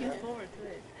 Looking forward to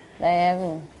it. They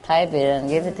haven't typed it and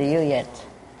give it to you yet.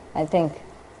 I think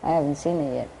I haven't seen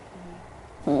it yet.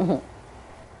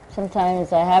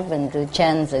 Sometimes I happen to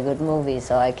chance a good movie,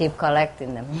 so I keep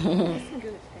collecting them.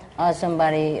 Or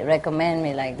somebody recommend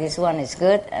me like this one is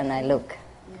good, and I look.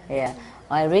 Yeah.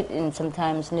 Or I read in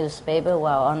sometimes newspaper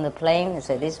while on the plane. They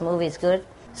say this movie is good.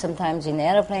 Sometimes in the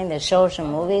airplane they show some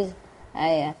movies.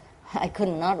 I could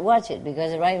not watch it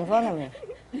because it's right in front of me.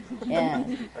 Yeah.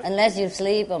 Unless you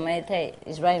sleep or meditate,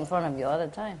 it's right in front of you all the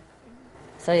time.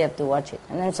 So you have to watch it.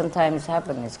 And then sometimes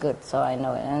happen it's good, so I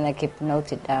know it. And I keep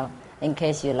note it down in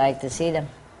case you like to see them.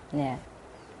 Yeah.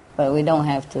 But we don't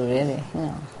have to really, you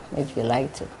know, if you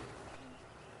like to.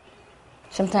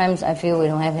 Sometimes I feel we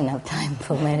don't have enough time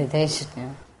for meditation, you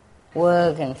know.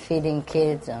 Work and feeding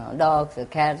kids or dogs or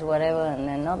cats, whatever, and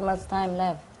then not much time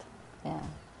left. Yeah.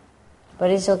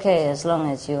 But it's okay as long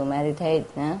as you meditate,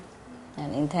 yeah?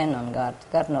 And intend on God.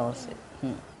 God knows it.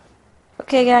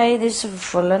 Okay, guys, this is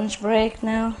for lunch break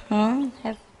now.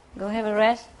 Go have a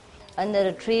rest under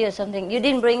the tree or something. You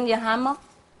didn't bring your hammock?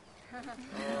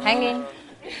 Hanging?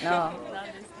 No.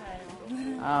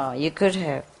 Oh, you could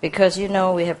have, because you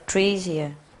know we have trees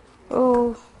here.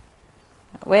 Oh,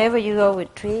 wherever you go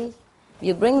with trees,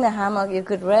 you bring the hammock, you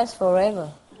could rest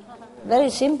forever. Very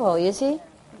simple, you see?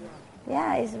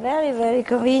 Yeah, it's very, very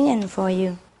convenient for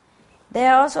you.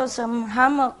 There are also some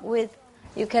hammock with,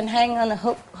 you can hang on a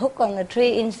hook on the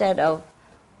tree instead of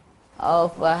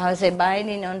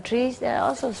binding on trees. There are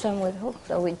also some with hooks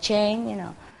or with chain,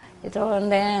 You throw on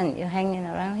there and you're hanging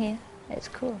around here. It's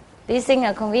cool. These things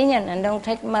are convenient and don't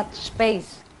take much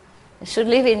space. You should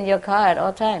live in your car at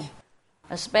all time.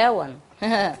 A spare one.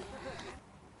 And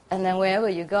then wherever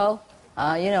you go,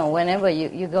 whenever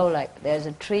you go, like there's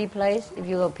a tree place, if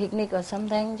you go picnic or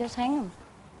something, just hang them.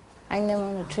 Hang them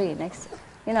on the tree next.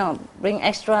 Bring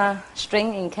extra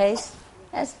string in case.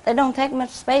 They don't take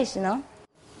much space,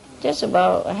 Just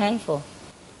about a handful.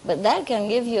 But that can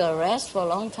give you a rest for a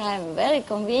long time. Very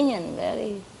convenient,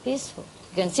 very peaceful.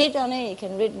 You can sit on it, you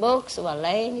can read books while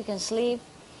laying, you can sleep,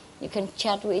 you can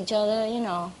chat with each other,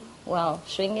 while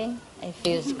swinging. It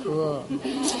feels cool.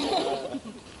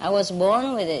 I was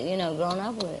born with it, grown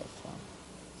up with it. So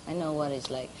I know what it's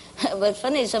like. But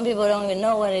funny, some people don't even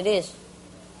know what it is.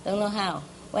 Don't know how.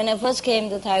 When I first came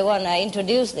to Taiwan, I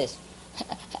introduced this.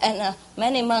 And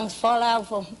many monks fall out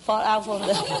from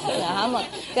the hammock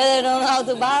because they don't know how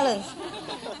to balance.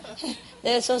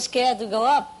 They're so scared to go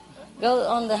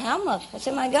on the hammock. I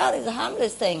said, my God, it's a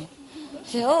harmless thing. I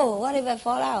said, oh, what if I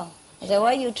fall out? I said,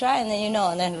 well, you try and then you know.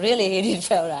 And then really he did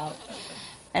fall out.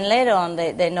 And later on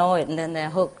they know it and then they're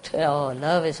hooked. Oh,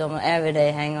 love is almost every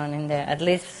day hang on in there, at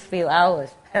least a few hours.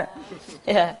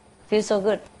 Yeah, feels so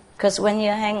good. Because when you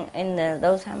hang in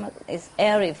those hammocks, it's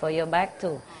airy for your back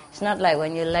too. It's not like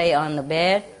when you lay on the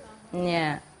bed.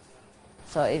 Yeah.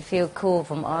 So it feels cool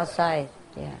from all sides.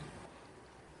 Yeah.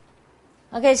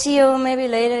 Okay, see you maybe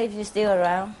later if you're still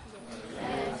around.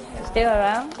 Still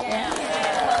around? Yeah.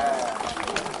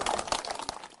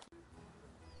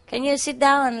 Can you sit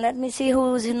down and let me see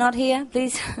who's not here,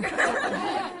 please?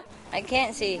 I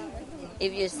can't see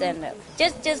if you stand up.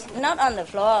 Just not on the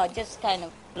floor, just kind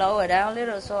of lower down a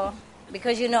little so,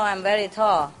 because I'm very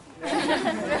tall.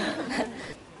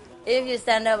 If you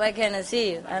stand up, I cannot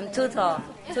see you. I'm too tall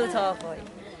for you.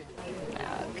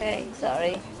 Okay,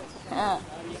 sorry. Okay.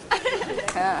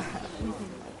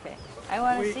 I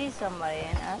want to see somebody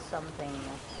and ask something.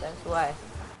 That's why.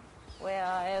 Where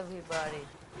are everybody?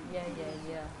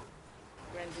 Yeah.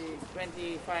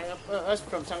 25 of us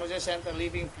from San Jose Center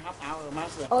leaving half hour,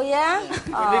 Master. Oh, yeah? We're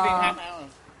leaving half hour.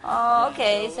 Oh,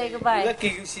 okay. Say goodbye. Lucky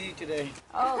you see you today.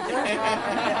 Oh,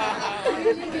 good.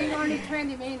 You're leaving only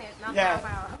 20 minutes, not half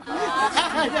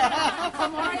hour.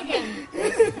 From Oregon.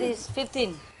 This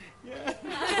 15. Yeah.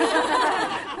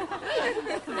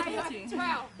 12.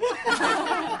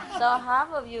 So half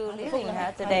of you leaving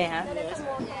today, huh?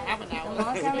 Half an hour.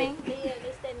 More coming? They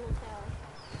stay in motel.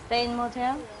 Stay in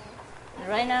motel?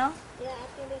 Right now? Yeah, I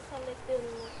think there's somebody still in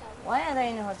motel. Why are they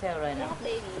in a hotel right now?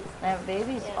 Babies. They have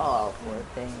babies? Yeah. Oh, poor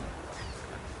thing.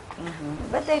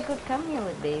 But they could come here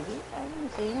with babies. I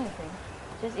didn't see anything.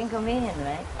 Just inconvenient,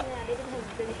 right? Yeah, they didn't have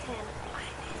to bring a tent.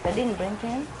 They didn't bring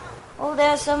tent? Oh,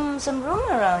 there's some room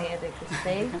around here they could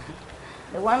stay.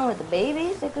 The one with the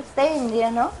babies, they could stay in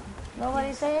there, no?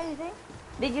 Nobody say anything?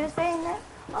 Did you stay in there?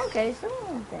 Okay, some of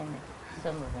them stay in there.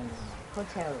 Some of them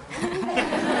hotel.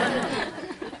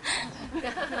 I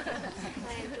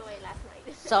enjoyed last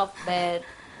night. Soft bed,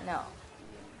 no.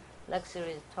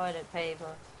 Luxury toilet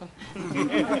paper.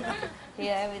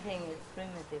 Here everything is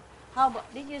primitive. How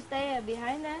about, did you stay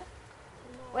behind there?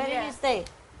 Where did you stay?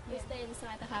 We stayed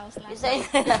inside the house You last stay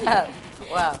night. in the house.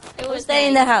 Wow. It Who was stay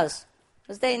in nice. the house?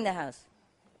 Who stay in the house?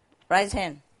 Right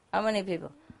hand. How many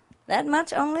people? That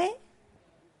much only?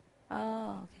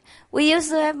 Oh, okay. We used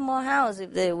to have more house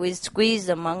if we squeezed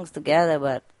the monks together,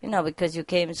 but because you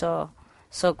came so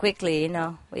quickly,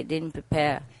 we didn't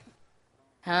prepare.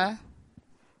 Huh?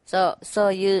 So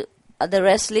you the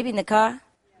rest sleep in the car?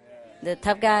 The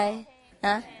tough guy?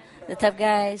 Huh? The tough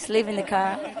guy sleep in the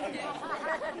car?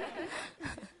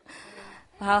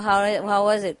 How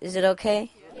was it? Is it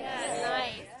okay? Yeah,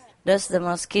 nice. Does the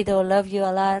mosquito love you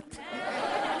a lot?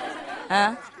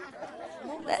 Huh?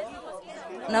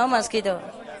 No mosquito.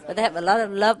 But they have a lot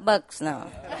of love bugs now.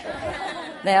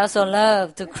 They also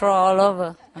love to crawl all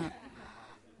over.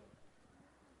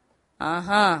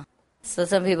 So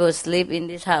some people sleep in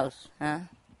this house. Huh?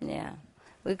 Yeah.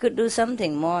 We could do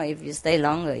something more if you stay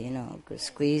longer, could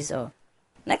squeeze or...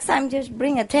 Next time just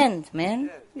bring a tent,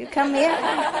 man. You come here,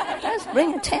 just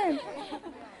bring a tent.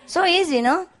 So easy,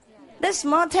 no? This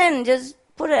small tent, just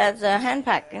put it as a hand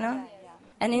pack,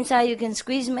 And inside you can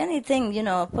squeeze many things,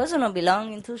 personal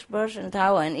belongings, toothbrush and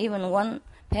towel, and even one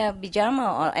pair of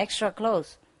pajama or extra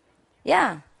clothes.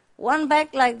 Yeah, one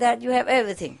bag like that, you have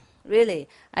everything. Really,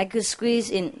 I could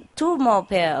squeeze in 2 more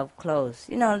pair of clothes.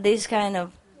 This kind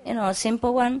of,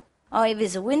 simple one. Or if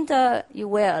it's winter, you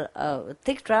wear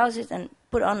thick trousers and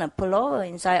put on a pullover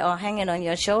inside or hang it on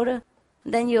your shoulder.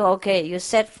 Then you're okay. You're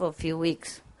set for a few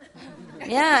weeks.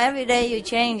 Yeah, every day you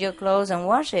change your clothes and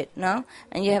wash it, no?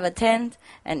 And you have a tent,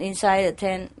 and inside the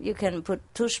tent you can put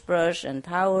toothbrush and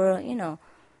towel,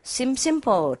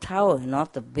 simple towel,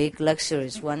 not the big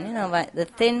luxurious one, like the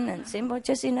thin and simple,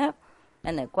 just enough.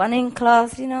 And a Guanyin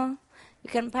cloth, you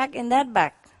can pack in that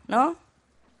bag, no?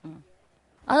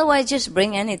 Otherwise, just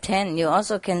bring any tent. You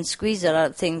also can squeeze a lot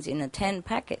of things in a tent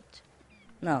packet.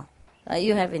 No,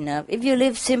 you have enough. If you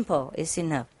live simple, it's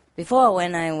enough. Before,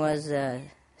 when I was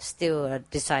still a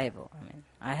disciple,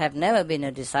 I have never been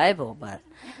a disciple, but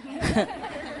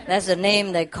that's the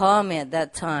name they called me at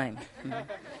that time.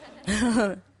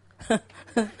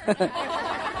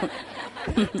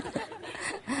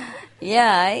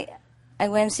 Yeah, I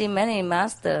went see many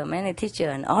master, many teacher,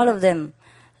 and all of them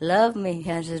love me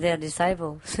as their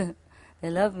disciples. They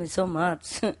love me so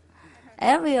much.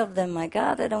 Every of them, my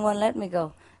God, they don't want to let me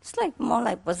go. It's like more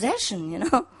like possession,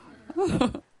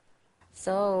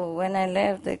 So when I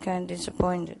left, they kind of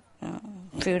disappointed,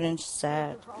 feeling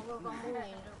sad.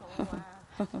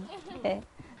 Okay.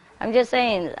 I'm just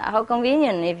saying, how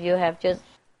convenient if you have just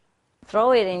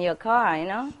throw it in your car,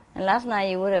 And last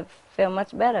night you would have felt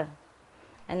much better.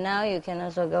 And now you can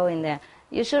also go in there.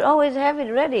 You should always have it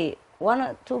ready. 1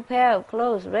 or 2 pair of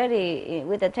clothes ready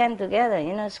with a tent together,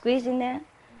 squeeze in there.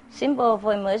 Simple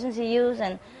for emergency use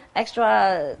and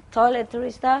extra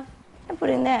toiletry stuff. And put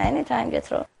in there anytime you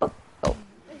throw. Oh.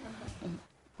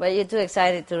 But you're too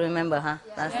excited to remember, huh?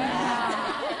 Last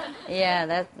night.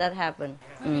 Yeah, that happened.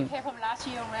 We came from last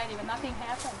year already, but nothing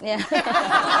happened. Yeah.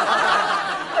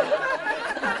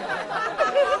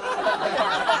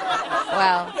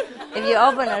 Well, if you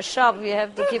open a shop, you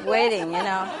have to keep waiting, when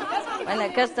a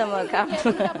customer comes.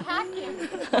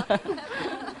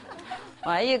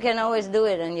 Well, you can always do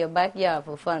it in your backyard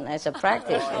for fun as a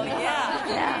practice.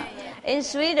 Yeah. In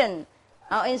Sweden,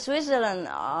 in Switzerland,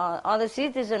 all the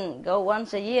citizens go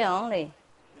once a year only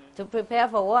to prepare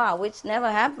for war, which never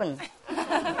happened.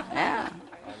 Yeah.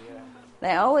 They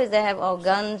have all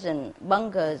guns and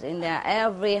bunkers in there.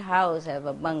 Every house have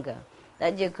a bunker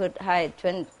that you could hide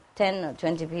 10 or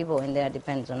 20 people in there,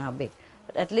 depends on how big.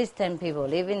 But at least 10 people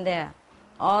live in there.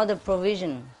 All the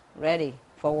provision ready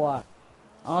for war.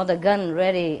 All the gun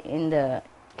ready in the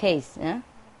case, a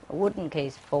wooden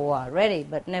case for war, ready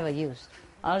but never used.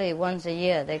 Only once a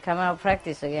year they come out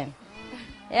practice again.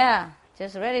 Yeah,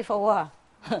 just ready for war.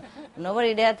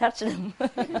 Nobody dare touch them.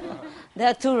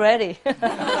 They're too ready.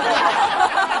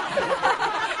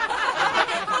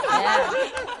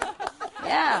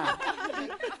 Yeah.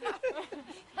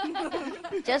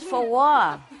 Just for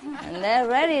war. And they're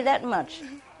ready that much.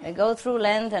 They go through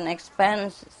length and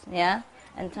expense, and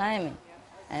timing.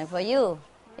 And for you,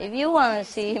 if you want to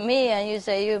see me and you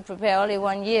say you prepare only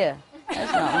 1 year,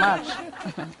 that's not much.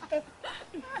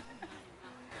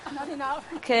 Not enough.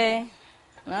 Okay.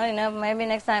 Not enough. Maybe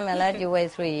next time I'll let you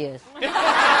wait 3 years.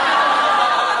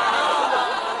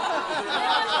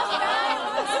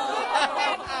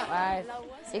 Right.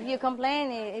 If you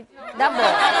complain, it double.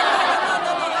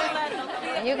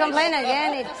 If you complain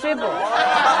again, it triple.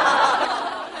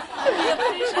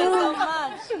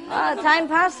 Time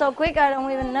passed so quick I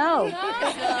don't even know.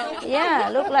 Yeah,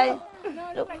 look like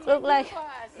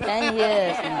 10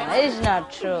 years. No, it's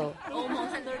not true.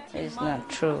 It's not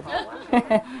true.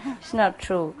 It's not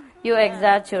true. You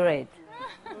exaggerate.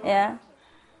 Yeah?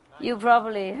 You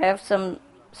probably have some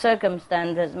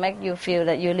circumstances make you feel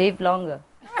that you live longer.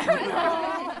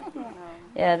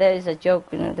 Yeah, there is a joke,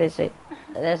 they say,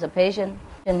 there's a patient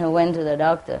who went to the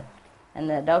doctor, and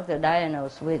the doctor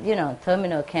diagnosed with,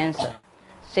 terminal cancer.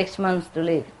 6 months to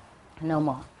live, no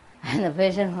more. And the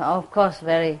patient, of course,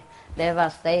 very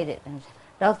devastated. And said,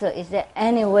 Doctor, is there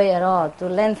any way at all to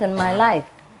lengthen my life?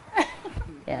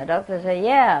 Yeah, doctor said,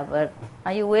 yeah, but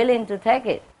are you willing to take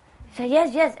it? He said,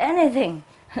 yes, anything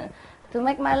to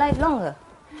make my life longer.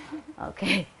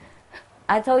 Okay.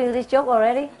 I told you this joke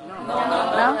already?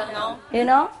 No? You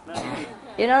know?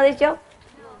 You know this joke?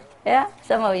 Yeah?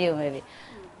 Some of you maybe.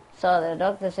 So the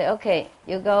doctor said, okay,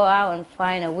 you go out and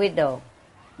find a widow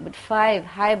with 5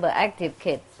 hyperactive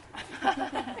kids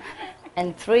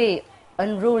and 3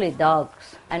 unruly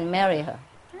dogs and marry her.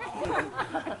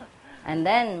 And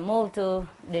then move to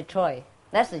Detroit.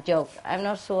 That's the joke. I'm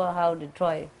not sure how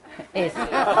Detroit is.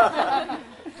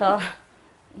 So,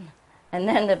 and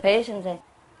then the patient said,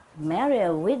 marry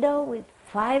a widow with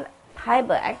 5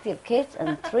 hyperactive kids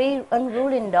and 3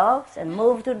 unruly dogs and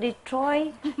move to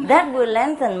Detroit? That will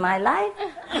lengthen my life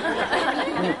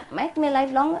and make me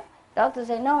live longer? Doctor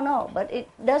say, no, but it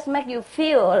does make you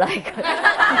feel like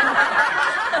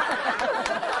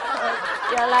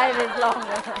your life is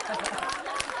longer.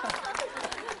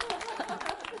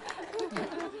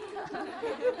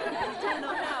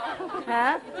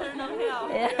 Huh?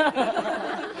 Yeah.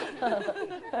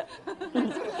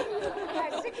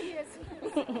 6 years.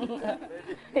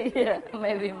 Yeah,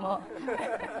 maybe more.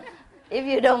 If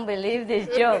you don't believe this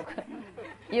joke,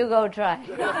 you go try.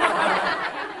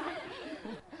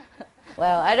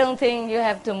 Well, I don't think you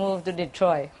have to move to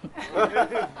Detroit.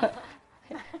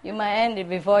 You might end it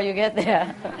before you get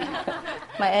there.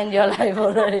 Might end your life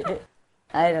already.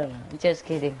 I don't know. Just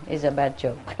kidding. It's a bad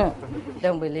joke.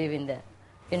 Don't believe in that.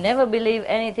 You never believe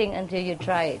anything until you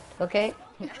try it, okay?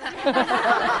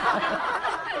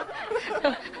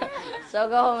 So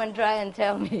go home and try and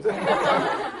tell me.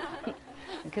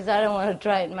 Because I don't want to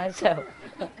try it myself.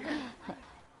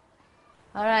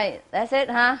 All right, that's it,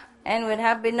 huh? End with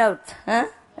happy notes, huh?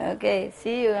 Okay,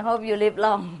 see you and hope you live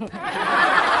long.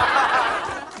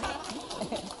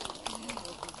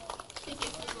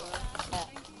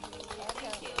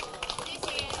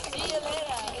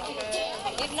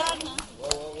 If not,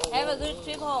 have a good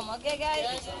trip home, okay,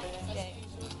 guys? Okay.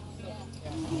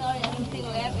 Sorry, I don't think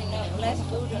we have enough less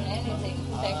food or anything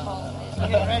to take home.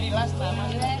 You had ready last time,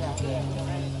 huh? You have?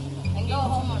 And go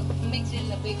home and mix in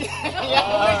the big...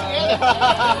 Yeah.